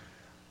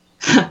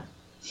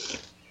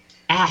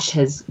 Ash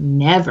has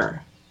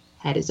never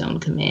had his own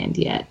command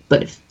yet.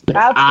 But if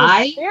That's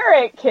the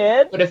spirit,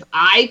 kid. if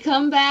I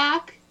come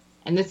back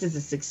and this is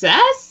a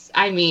success,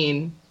 I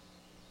mean,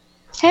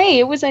 Hey,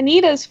 it was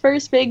Anita's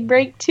first big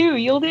break too.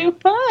 You'll do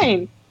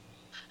fine.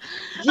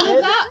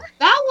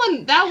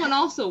 that one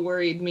also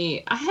worried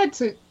me. I had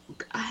to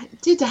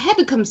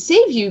come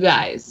save you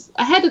guys.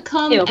 I had to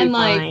come It'll be and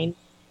like fine.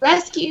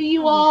 rescue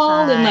you It'll be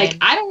all, and like fine.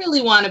 I don't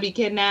really want to be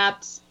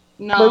kidnapped.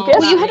 No, Lucas?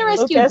 Well, you had to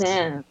Lucas. rescue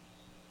them.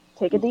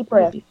 Take a deep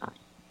It'll breath. be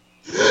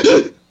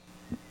fine.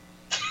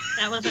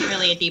 That wasn't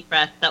really a deep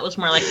breath. That was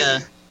more like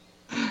a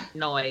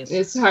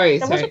noise. Sorry.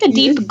 That was like a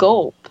deep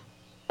gulp.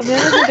 I've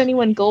never heard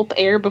anyone gulp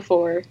air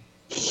before.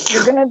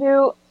 You're gonna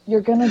do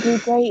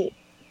great.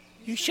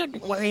 You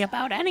shouldn't worry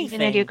about You're anything.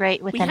 gonna do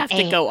great with We an have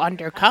A. to go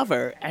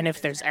undercover, and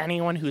if there's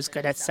anyone who's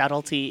good at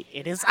subtlety,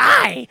 it is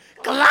I,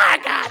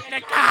 Glaga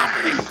the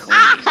Goblin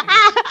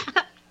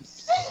Queen.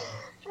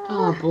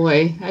 Oh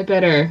boy, we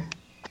better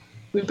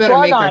make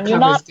our Gorgon,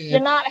 covers you're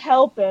good. not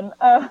helping.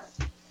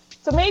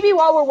 So maybe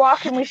while we're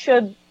walking, we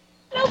should,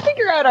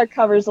 figure out our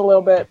covers a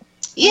little bit.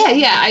 Yeah.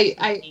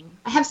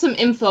 I have some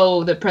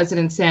info that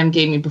President Sam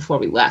gave me before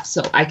we left,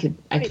 so I could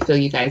fill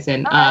you guys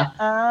in.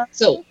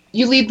 So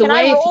you lead the Can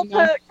way.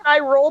 Can I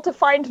roll to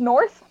find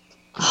north?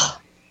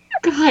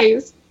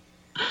 Guys,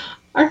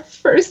 our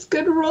first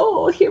good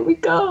roll. Here we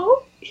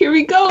go.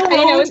 I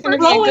know it's gonna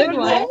be a good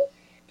one.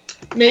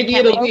 Maybe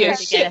I can't it'll wait be a for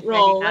it to get shit it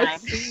roll. every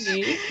Let's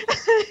see.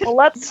 Well,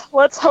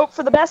 let's hope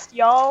for the best,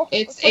 y'all.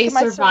 It's Let's a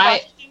look at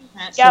my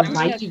That's Yep.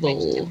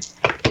 survival.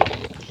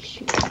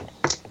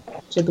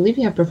 Which I believe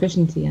you have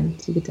proficiency in,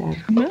 so you get to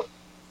add.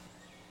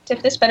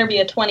 Tiff, this better be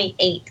a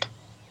 28.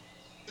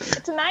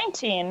 It's a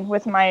 19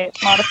 with my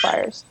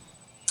modifiers.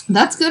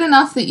 That's good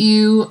enough that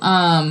you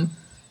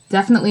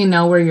definitely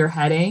know where you're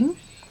heading.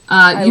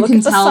 You look can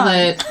at the tell sun.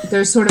 that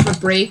there's sort of a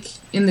break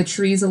in the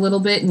trees a little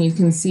bit, and you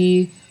can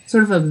see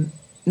sort of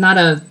not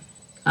a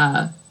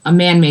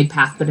man-made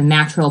path, but a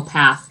natural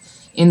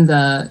path in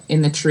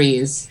the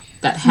trees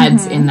that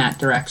heads in that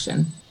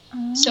direction.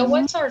 So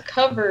what's our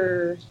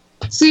cover?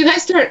 So you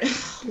guys start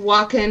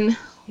walking,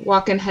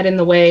 heading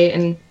the way,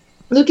 and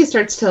Lucas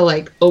starts to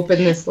like open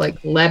this like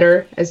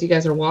letter as you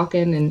guys are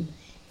walking, and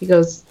he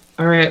goes,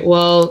 "All right,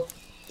 well,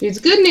 there's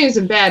good news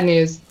and bad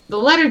news. The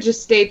letter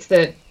just states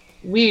that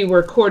we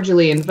were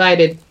cordially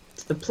invited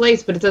to the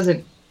place, but it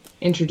doesn't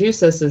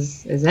introduce us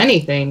as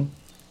anything.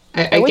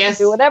 I We guess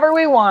can do whatever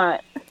we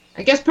want.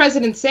 I guess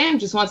President Sam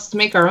just wants us to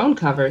make our own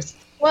covers.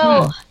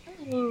 Well,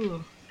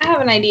 I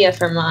have an idea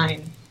for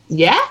mine.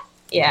 Yeah?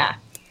 Yeah.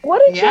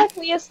 What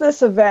exactly is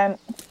this event?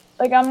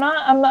 Like,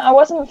 I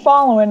wasn't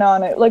following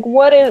on it. Like,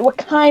 what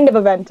kind of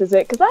event is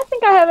it? Because I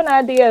think I have an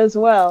idea as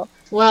well.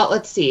 Well,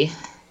 let's see.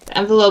 The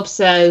envelope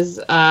says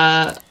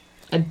a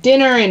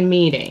dinner and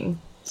meeting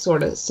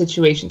sort of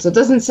situation. So it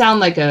doesn't sound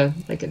like a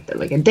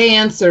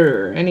dance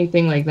or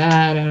anything like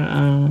that. I don't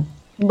know.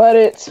 But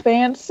it's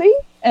fancy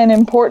and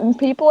important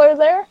people are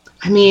there.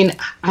 I mean,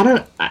 I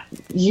don't know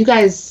if you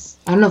guys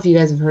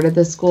have heard of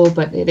this school,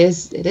 but it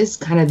is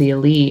kind of the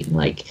elite.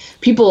 Like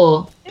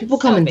people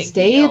come and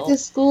stay at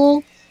this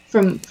school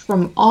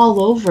from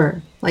all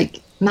over.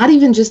 Like, not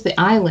even just the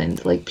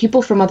island. Like,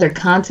 people from other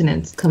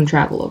continents come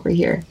travel over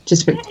here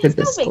just for It's this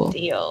no school.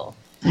 big deal.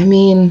 I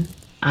mean,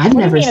 I've What do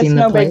you never mean seen it's the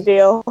no place. big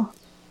deal?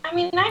 I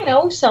mean, I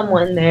know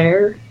someone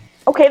there.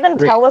 Okay, then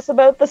tell us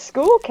about the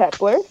school,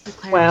 Kepler.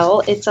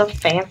 Well, it's a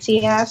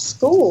fancy-ass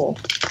school.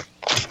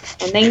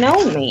 And they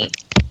know me.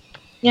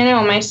 You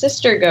know, my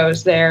sister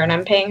goes there, and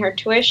I'm paying her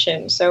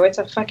tuition, so it's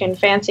a fucking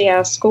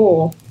fancy-ass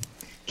school.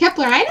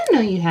 Kepler, I didn't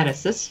know you had a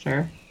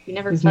sister. You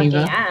never Who's fucking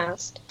Neva?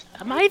 asked.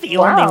 Am I the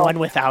Wow. only one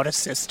without a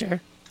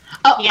sister?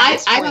 Oh, Yeah, I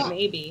this point, don't.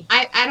 maybe.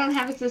 I don't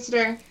have a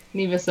sister.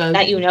 Neva says.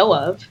 That you know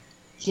of.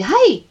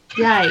 Yikes!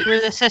 Yikes!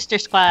 We're the sister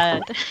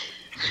squad.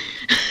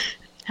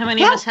 How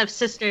many of us have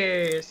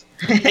sisters?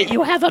 That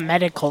you have a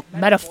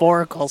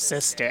metaphorical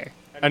sister.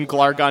 And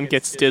Glargon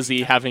gets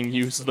dizzy having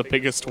used the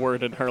biggest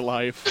word in her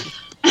life.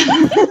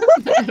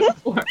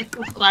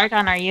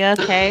 Glargon, are you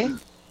okay?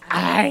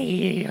 I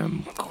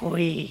am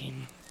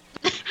queen.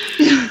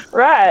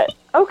 Right.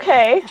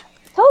 Okay.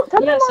 Tell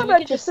me Yeah, more so you about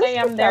could your just say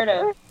sister, I'm there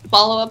Kepler. to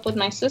follow up with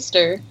my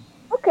sister.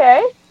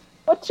 Okay.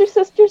 What's your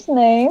sister's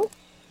name?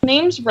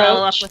 Name's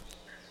Follow up Roach. with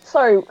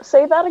Sorry,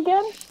 say that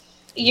again?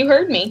 You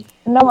heard me.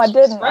 No, I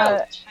didn't.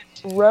 Roach.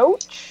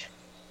 Roach?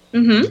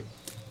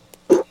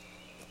 Mm-hmm.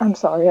 I'm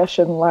sorry, I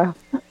shouldn't laugh.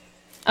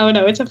 Oh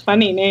no, it's a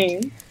funny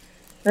name.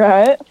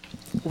 Right?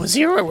 Was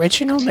your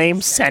original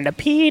name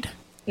Centipede?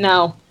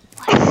 No.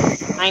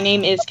 My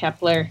name is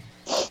Kepler.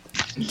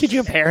 Did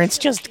your parents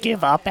just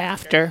give up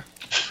after?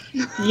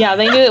 Yeah,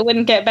 they knew it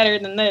wouldn't get better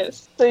than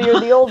this. So you're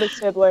the oldest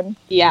sibling.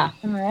 Yeah.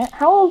 Alright.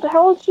 How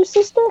old's your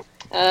sister?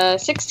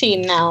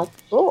 16 now.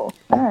 Oh,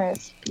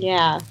 nice.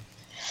 Yeah.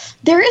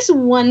 There is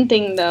one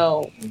thing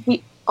though.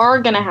 We are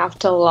gonna have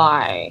to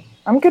lie.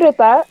 I'm good at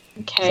that.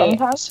 Okay.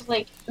 Sometimes. So,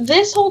 like,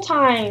 this whole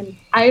time,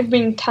 I've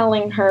been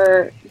telling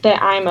her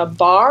that I'm a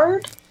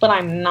bard, but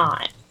I'm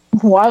not.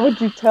 Why would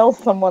you tell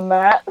someone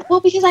that? Well,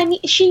 because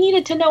she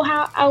needed to know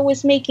how I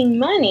was making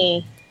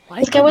money. Why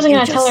Like, I wasn't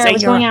couldn't gonna you tell just her I say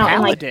was you're going a out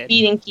and, like, paladin?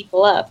 beating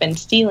people up and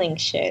stealing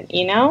shit,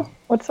 you know?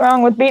 What's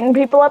wrong with beating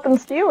people up and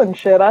stealing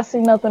shit? I see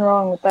nothing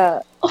wrong with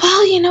that.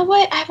 Well, you know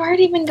what? I've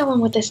already been going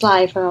with this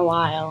lie for a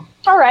while.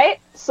 Alright,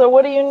 so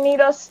what do you need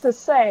us to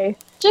say?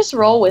 Just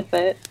roll with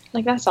it.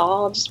 Like, that's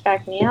all. Just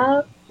back me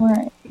up.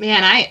 Alright.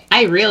 Man,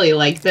 I really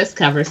like this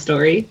cover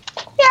story.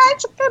 Yeah,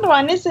 it's a good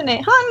one, isn't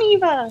it? Huh,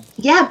 Neva?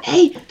 Yeah,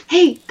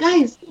 hey,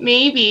 guys,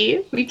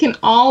 maybe we can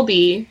all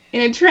be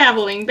in a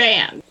traveling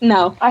band.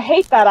 No. I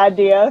hate that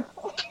idea.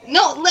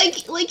 No, like,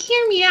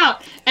 hear me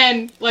out.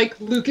 And, like,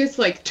 Lucas,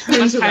 like,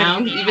 turns What part of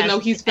around, me even has though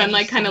he's been,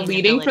 like, kind of any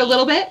leading for a ability?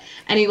 little bit,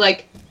 and he,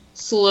 like,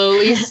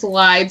 slowly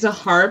slides a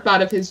harp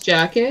out of his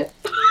jacket.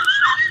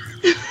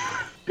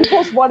 He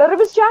pulls what out of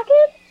his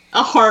jacket?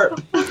 A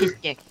harp.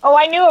 Oh,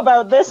 I knew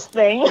about this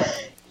thing.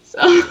 So,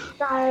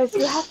 Guys,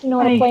 you have to know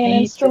how to I play an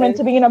hate instrument this.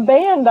 to be in a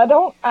band. I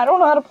don't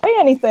know how to play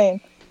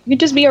anything. You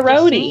just be a Just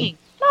roadie. singing.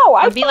 No,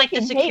 I Or be like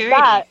the fucking hate security.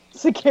 that.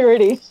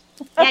 Security.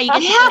 Yeah, you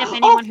can Yeah, beat up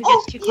anyone who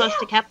oh, gets too close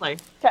to Kepler.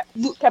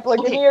 Kepler,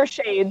 give Okay. me your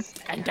shades.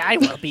 And I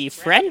will be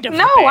friend of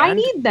No, the band, I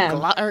need them.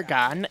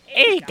 Glargon,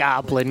 a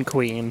goblin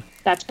queen.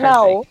 That's perfect.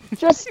 No,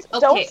 just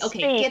don't Okay,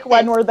 speak get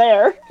when this. we're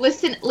there.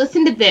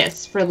 listen to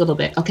this for a little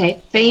bit,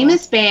 okay?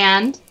 Famous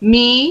band,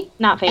 me,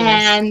 Not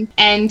famous.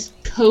 and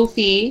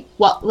Kofi,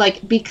 well,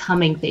 like,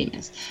 becoming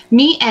famous.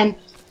 Me and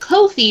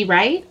Kofi,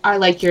 right, are,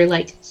 like, your,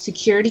 like,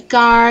 security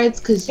guards,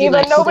 because you, Eva,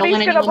 like, you don't nobody's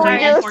want gonna anyone believe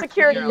to... you're a 14-year-old.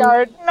 security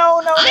guard. No,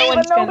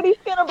 one's gonna- nobody's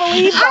gonna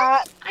believe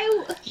that.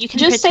 You can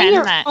Just say pretend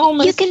you're that.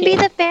 almost You can be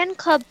the fan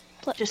club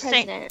Just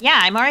president. say, yeah,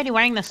 I'm already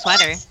wearing the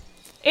sweater.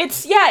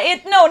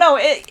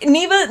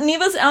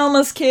 Neva's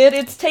Alma's kid.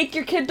 It's take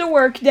your kid to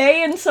work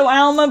day, and so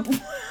Alma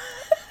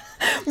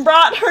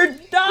brought her We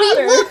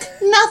daughter. look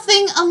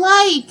nothing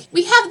alike.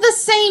 We have the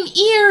same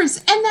ears,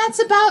 and that's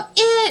about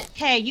it.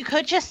 Hey, you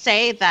could just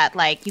say that,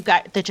 like, you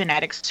got the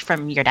genetics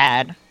from your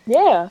dad.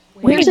 Yeah.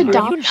 Here's Wait, are you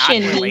not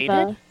adoption, related?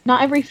 Neva.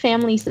 Not every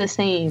family's the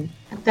same.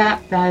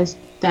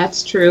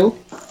 That's true,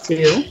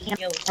 too.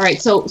 All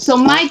right, so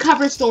my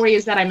cover story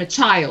is that I'm a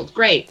child.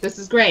 Great. This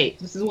is great.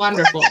 This is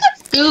wonderful.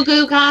 Goo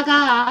goo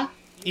gaga.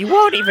 You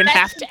won't even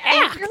have to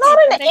act. You're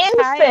not an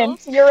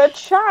infant. You're a You're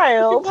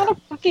child. not a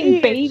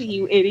fucking baby,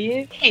 you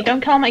idiot. Hey,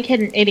 don't call my kid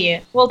an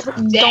idiot. Well,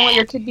 don't let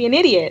your kid be an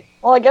idiot.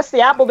 Well, I guess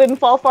the apple didn't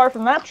fall far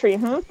from that tree,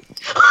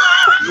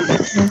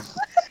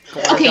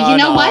 Okay, you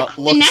know what?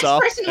 The looks next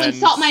up person who and-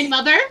 insult my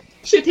mother,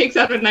 she takes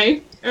out a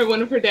knife or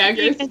one of her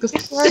daggers. Goes,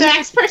 the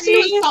next person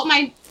who insult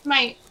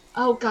my.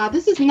 Oh God,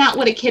 this is not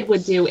what a kid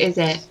would do, is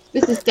it?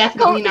 This is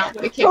definitely not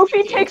what a kid would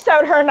Kofi do. takes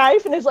out her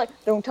knife and is like,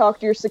 "Don't talk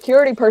to your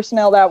security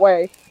personnel that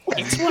way."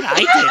 It's what I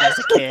did as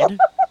a kid.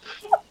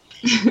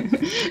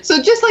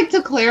 So just like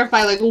to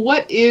clarify, like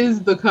what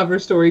is the cover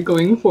story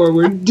going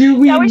forward? Do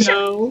we Yeah, we should-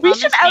 know? We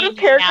should out of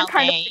character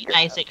kind of May figure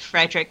Isaac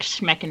Frederick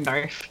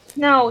Schmeckendorf.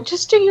 No,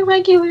 just do your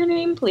regular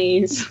name,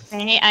 please.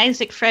 May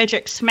Isaac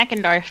Frederick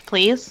Schmeckendorf,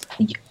 please.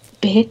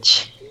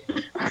 Bitch.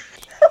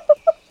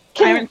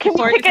 Can you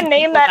pick a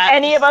name that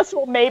any of us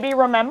will maybe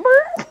remember?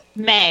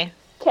 May.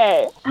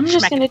 Okay. I'm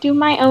just gonna do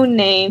my own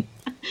name.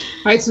 All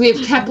right, so we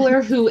have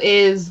Kepler, who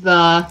is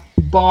the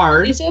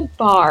bard. He's a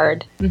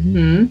bard.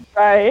 Mm-hmm.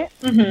 Right.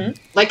 Mm-hmm.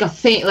 Like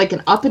like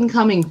an up and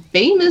coming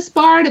famous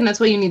bard, and that's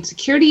why you need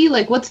security.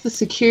 Like, what's the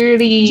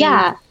security?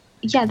 Yeah,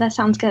 that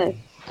sounds good.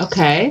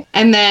 Okay.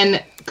 And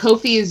then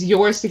Kofi is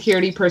your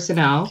security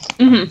personnel.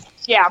 Mm-hmm.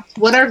 Yeah.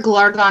 What are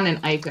Glargon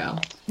and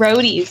Aiko?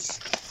 Roadies.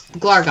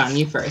 Glargon,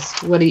 you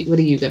first. What are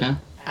you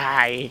gonna?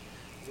 I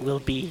will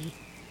be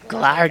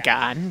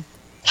Glargon,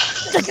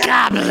 the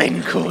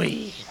Goblin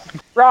Queen.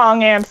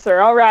 Wrong answer.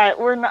 All right,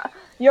 we're not.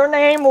 Your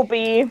name will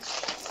be.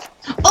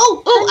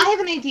 Oh, I have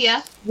an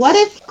idea. What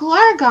if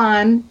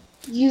Glargon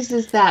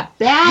uses that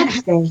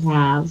badge they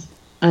have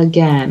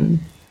again?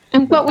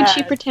 And what would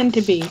she pretend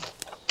to be?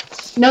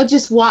 No,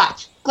 just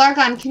watch.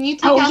 Glargon, can you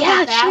take out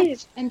that badge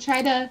shit. and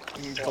try to...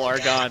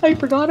 Glargon. I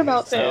forgot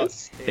about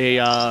this.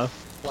 A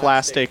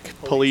plastic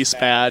police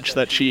badge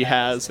that she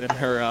has in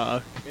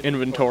her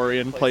inventory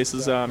and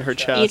places it on her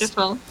chest.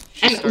 Beautiful.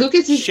 And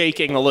Lucas is...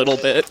 Shaking a little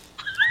bit.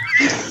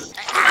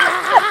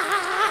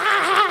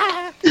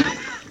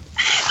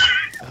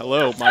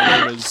 Hello, my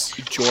name is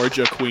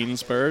Georgia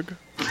Queensberg.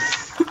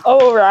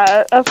 Oh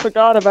right, I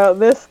forgot about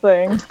this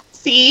thing.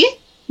 See?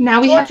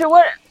 Now we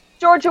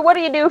Georgia, what do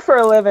you do for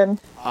a living?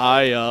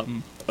 I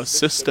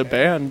assist a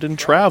band in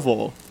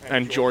travel.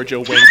 And Georgia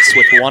winks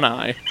with one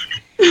eye.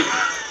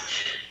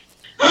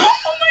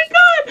 Oh my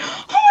god!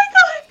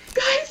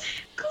 Guys,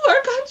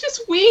 Glargon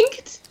just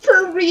winked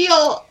for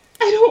real.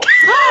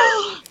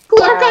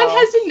 Glargon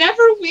has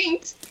never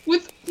winked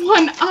with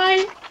one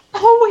eye.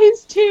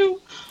 Always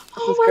two.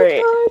 Oh That's my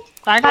great.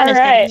 god. Glargon is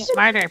Alright. getting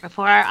smarter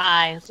before our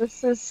eyes.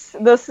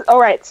 This. All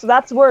right, so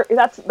that's work.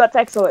 That's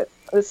excellent.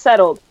 It's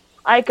settled.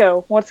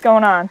 Aiko, what's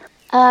going on?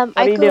 What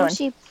are you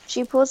doing?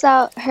 She pulls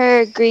out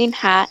her green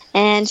hat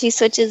and she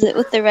switches it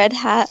with the red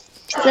hat.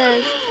 She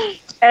says,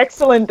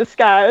 Excellent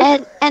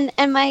disguise.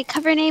 and my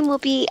cover name will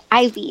be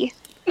Ivy.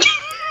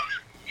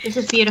 This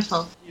is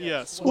beautiful.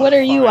 Yes. What a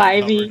are you,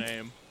 fine cover Ivy?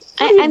 name.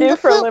 do you I'm do the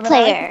for a flute living,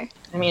 player.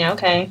 I mean,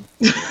 okay.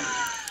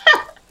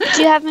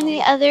 Do you have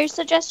any other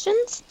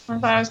suggestions? I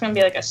thought I was gonna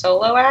be like a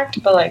solo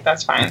act, but like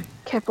that's fine.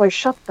 Kepler,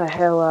 shut the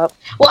hell up.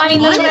 Well, I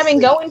mean, that's what I've been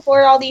Honestly- going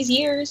for all these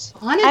years.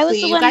 Honestly, I was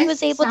the you one guys who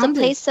was able to sounded-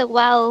 play so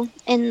well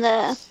in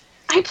the...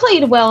 I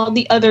played well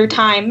the other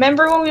time.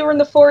 Remember when we were in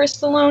the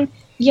forest alone?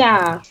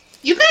 Yeah.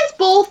 You guys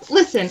both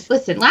listen.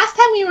 Last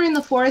time we were in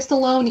the forest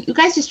alone, you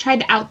guys just tried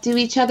to outdo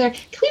each other.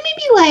 Can we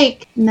maybe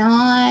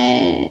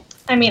not?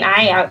 I mean,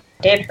 I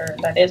outdid her.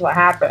 That is what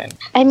happened.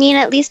 I mean,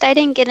 at least I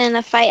didn't get in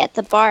a fight at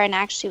the bar and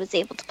actually was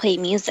able to play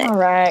music. All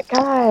right,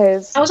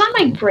 guys. I was on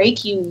my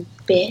break, you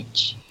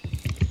bitch.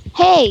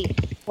 Hey,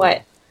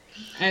 What?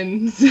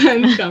 And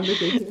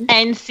conversation.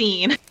 End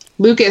scene.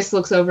 Lucas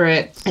looks over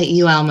at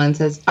you, Alma, and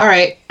says, "All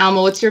right,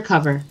 Alma, what's your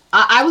cover?"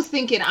 I was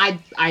thinking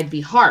I'd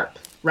be harp,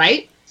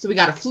 right? So we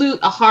got a flute,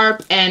 a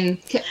harp, and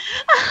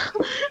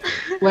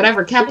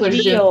whatever Kepler's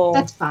doing. Deal.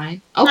 That's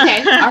fine.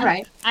 Okay, all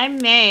right. I'm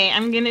May.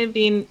 I'm gonna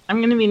be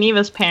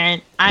Neva's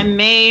parent. I'm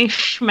May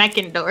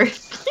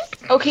Schmeckendorf.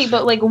 Okay,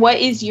 but like, what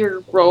is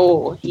your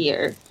role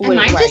here? Am I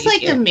Why just are you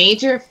like here? a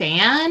major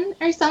fan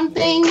or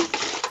something?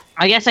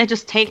 I guess I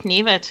just take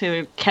Neva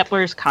to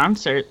Kepler's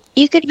concert.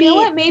 you could You be know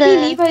what? Maybe the...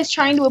 Neva is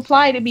trying to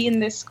apply to be in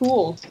this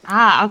school.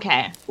 Ah,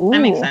 okay. That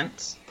makes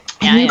sense.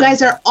 And you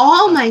guys are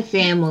all my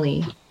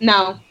family.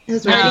 No.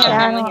 That's No. right. Already got I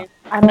family don't, here.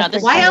 I don't No, think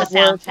this Why is else? the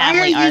sound Why are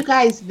family you arc.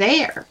 guys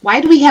there?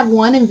 Why do we have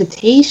one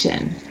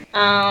invitation?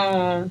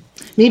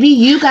 Maybe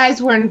you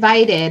guys were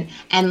invited,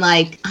 and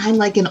like I'm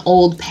like an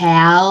old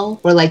pal,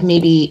 or like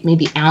maybe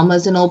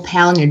Alma's an old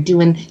pal, and you're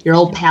doing your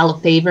old pal a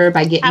favor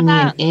by getting me an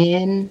about-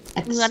 in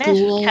at the What if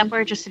school.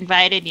 Kepler just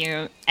invited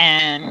you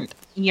and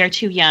you're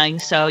too young,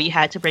 so you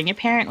had to bring your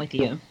parent with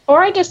you?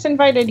 Or I just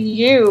invited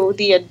you,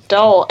 the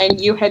adult,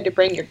 and you had to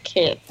bring your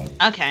kid.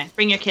 Okay,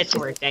 bring your kid to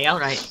work day. All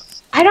right.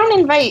 I don't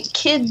invite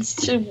kids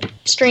to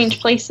strange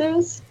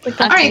places. Like,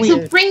 All that's right,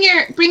 weird. so bring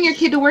your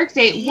kid to work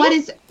day.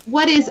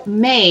 What is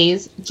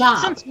May's job?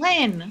 Since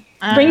when?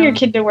 Bring your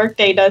kid to work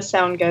day does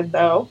sound good,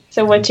 though.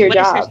 So what's your What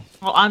is her- job?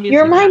 Well, obviously.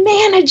 You're my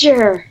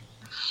manager.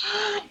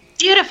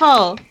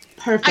 Beautiful.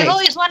 Perfect. I've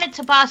always wanted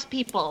to boss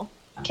people.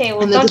 Okay,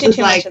 well, And don't this do is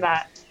too like- much of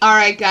that. All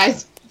right,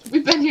 guys.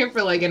 We've been here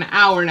for like an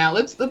hour now.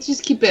 Let's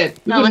just keep it.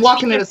 We've No, been let's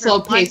walking keep at it a for slow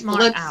one pace, but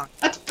more hour.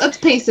 let's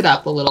pace it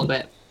up a little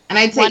bit. And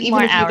I'd say One even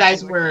more if you hour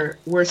guys and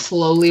were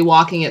slowly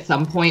walking at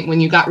some point, when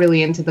you got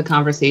really into the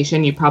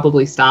conversation, you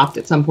probably stopped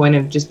at some point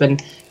and have just been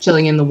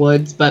chilling in the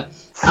woods. But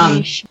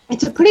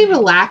it's a pretty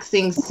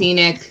relaxing,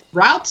 scenic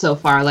route so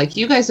far. Like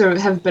you guys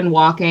have been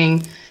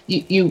walking.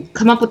 You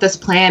come up with this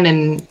plan,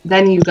 and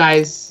then you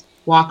guys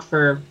walk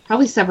for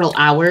probably several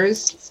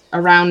hours.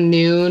 Around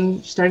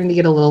noon, starting to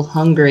get a little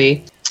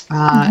hungry.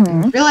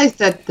 And realized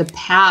that the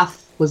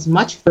path was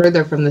much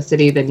further from the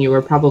city than you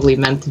were probably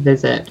meant to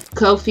visit.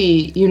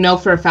 Kofi, you know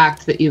for a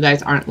fact that you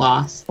guys aren't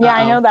lost. Yeah,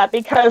 I Uh-oh. know that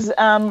because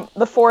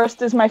the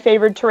forest is my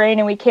favorite terrain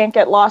and we can't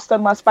get lost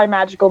unless by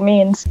magical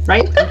means.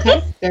 Right?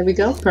 Okay. There we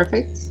go.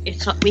 Perfect.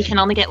 We can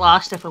only get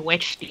lost if a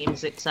witch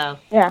steams it, so.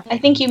 I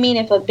think you mean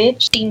if a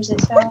bitch steams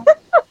itself.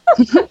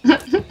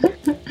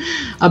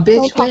 A bitch.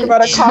 Don't talk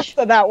about witch.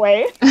 Acosta that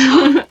way.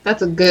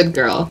 That's a good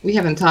girl. We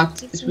haven't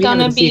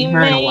seen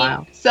her in a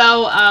while.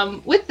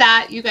 So, with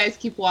that, you guys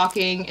keep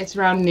walking. It's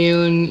around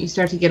noon. You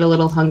start to get a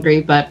little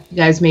hungry, but you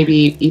guys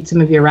maybe eat some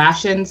of your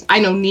rations. I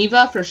know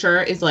Neva for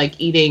sure is like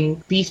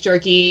eating beef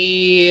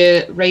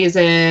jerky,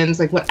 raisins,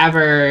 like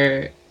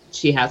whatever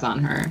she has on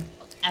her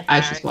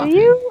as she's walking. Do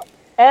you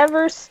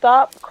ever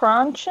stop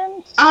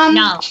crunching?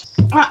 No.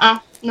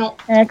 No.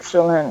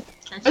 Excellent.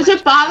 Is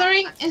it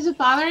bothering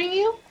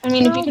you? I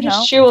mean, if you could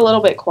just chew a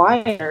little bit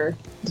quieter.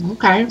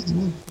 Okay.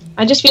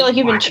 I just feel like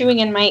you've been chewing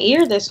in my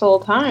ear this whole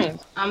time.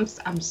 I'm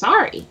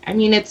sorry. I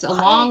mean, it's a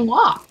long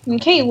walk.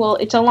 Okay, well,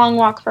 it's a long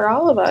walk for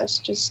all of us.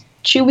 Just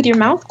chew with your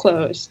mouth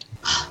closed.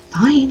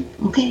 Fine.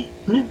 Okay.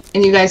 Whatever.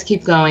 And you guys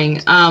keep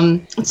going.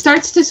 It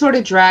starts to sort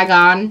of drag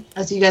on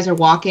as you guys are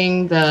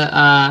walking.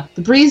 The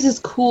breeze is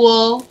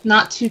cool,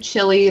 not too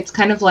chilly. It's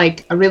kind of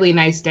like a really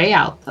nice day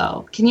out,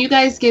 though. Can you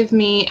guys give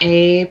me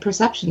a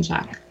perception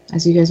check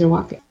as you guys are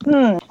walking?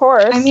 Of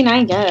course. I mean,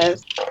 I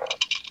guess.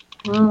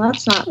 Well,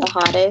 that's not the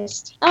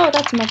hottest. Oh,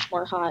 that's much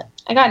more hot.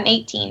 I got an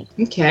 18.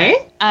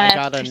 Okay. I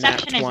got a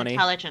Perception nat is 20.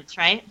 intelligence,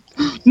 right?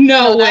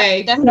 No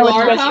way. definitely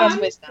Largon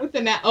wisdom. with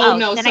the Oh,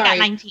 no, then sorry. I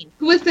got 19.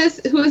 Who is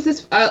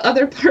this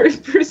other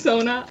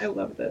persona? I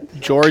love this.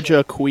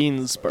 Georgia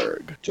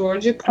Queensburg.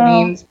 Georgia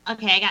Queens.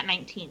 Okay, I got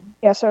 19.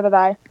 Yeah, so did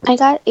I. I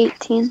got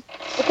 18.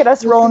 Look at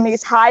us rolling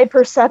these high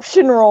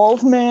perception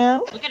rolls,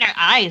 man. Look at our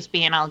eyes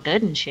being all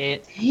good and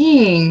shit.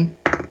 Dang.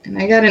 And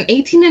I got an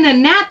 18 and a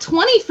nat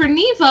 20 for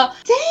Neva.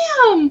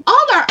 Damn!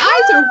 All our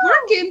eyes are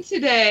working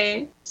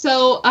today.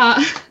 So,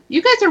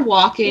 you guys are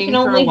walking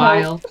for a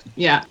while.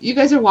 Yeah, you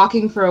guys are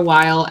walking for a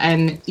while,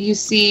 and you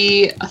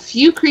see a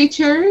few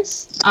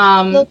creatures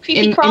Little creepy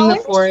in the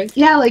crawlers? forest.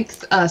 Yeah, like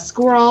a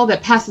squirrel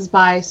that passes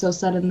by so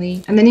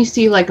suddenly. And then you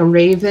see like a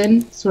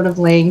raven sort of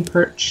laying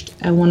perched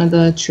at one of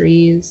the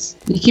trees.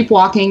 You keep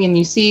walking, and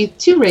you see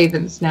two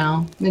ravens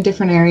now in a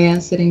different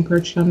area sitting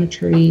perched on a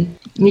tree.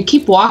 And you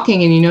keep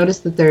walking, and you notice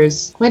that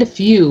there's quite a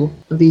few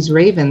of these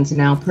ravens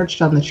now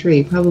perched on the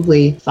tree,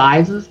 probably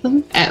 5 of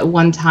them at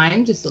one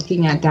time, just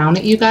looking down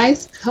at you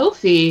guys.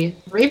 Kofi,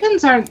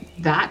 ravens aren't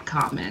that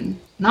common.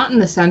 Not in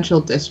the central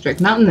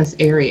district, not in this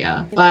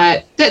area.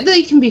 But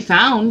they can be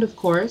found, of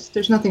course.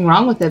 There's nothing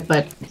wrong with it,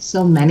 but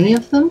so many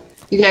of them.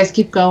 You guys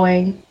keep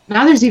going.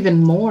 Now there's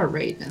even more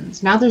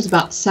ravens. Now there's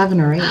about 7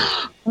 or 8.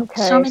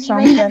 Okay, So many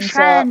something's raven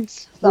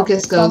friends.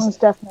 Lucas goes, Something's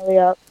definitely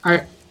up.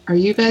 Are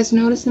you guys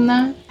noticing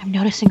that? I'm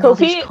noticing all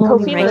these cool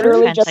Kofi raven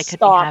literally friends I just could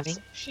stops. be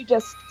having. She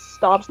just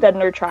stops dead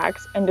in her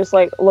tracks and just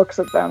like looks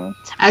at them.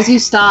 As you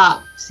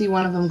stop, see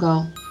one of them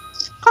go,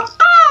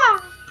 "Caw-caw,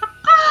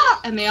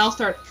 caw-caw," and they all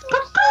start,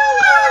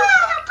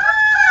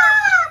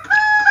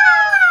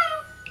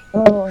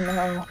 Oh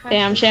no.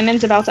 Damn,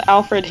 Shannon's about to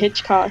Alfred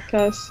Hitchcock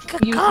us.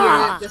 you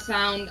hear the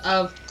sound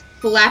of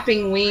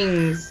flapping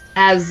wings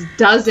as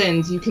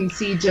dozens, you can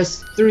see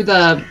just through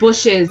the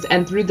bushes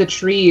and through the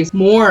trees,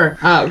 more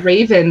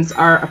ravens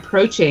are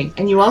approaching.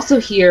 And you also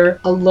hear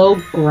a low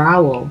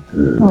growl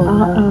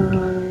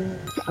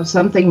of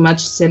something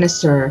much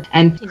sinister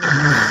and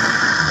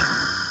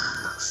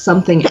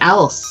something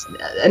else.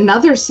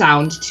 Another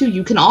sound too.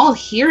 You can all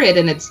hear it,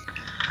 and it's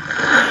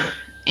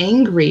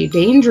angry,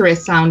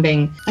 dangerous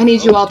sounding. I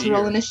need you all to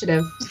roll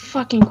initiative.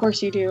 Fucking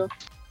course you do.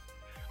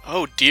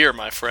 Oh dear,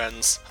 my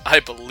friends. I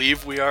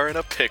believe we are in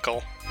a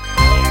pickle.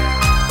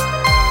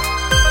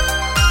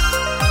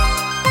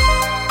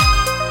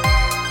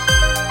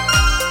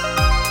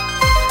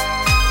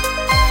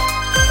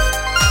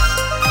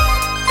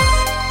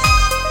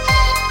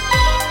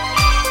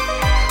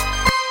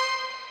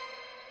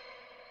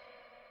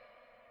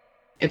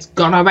 It's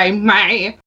gonna be me.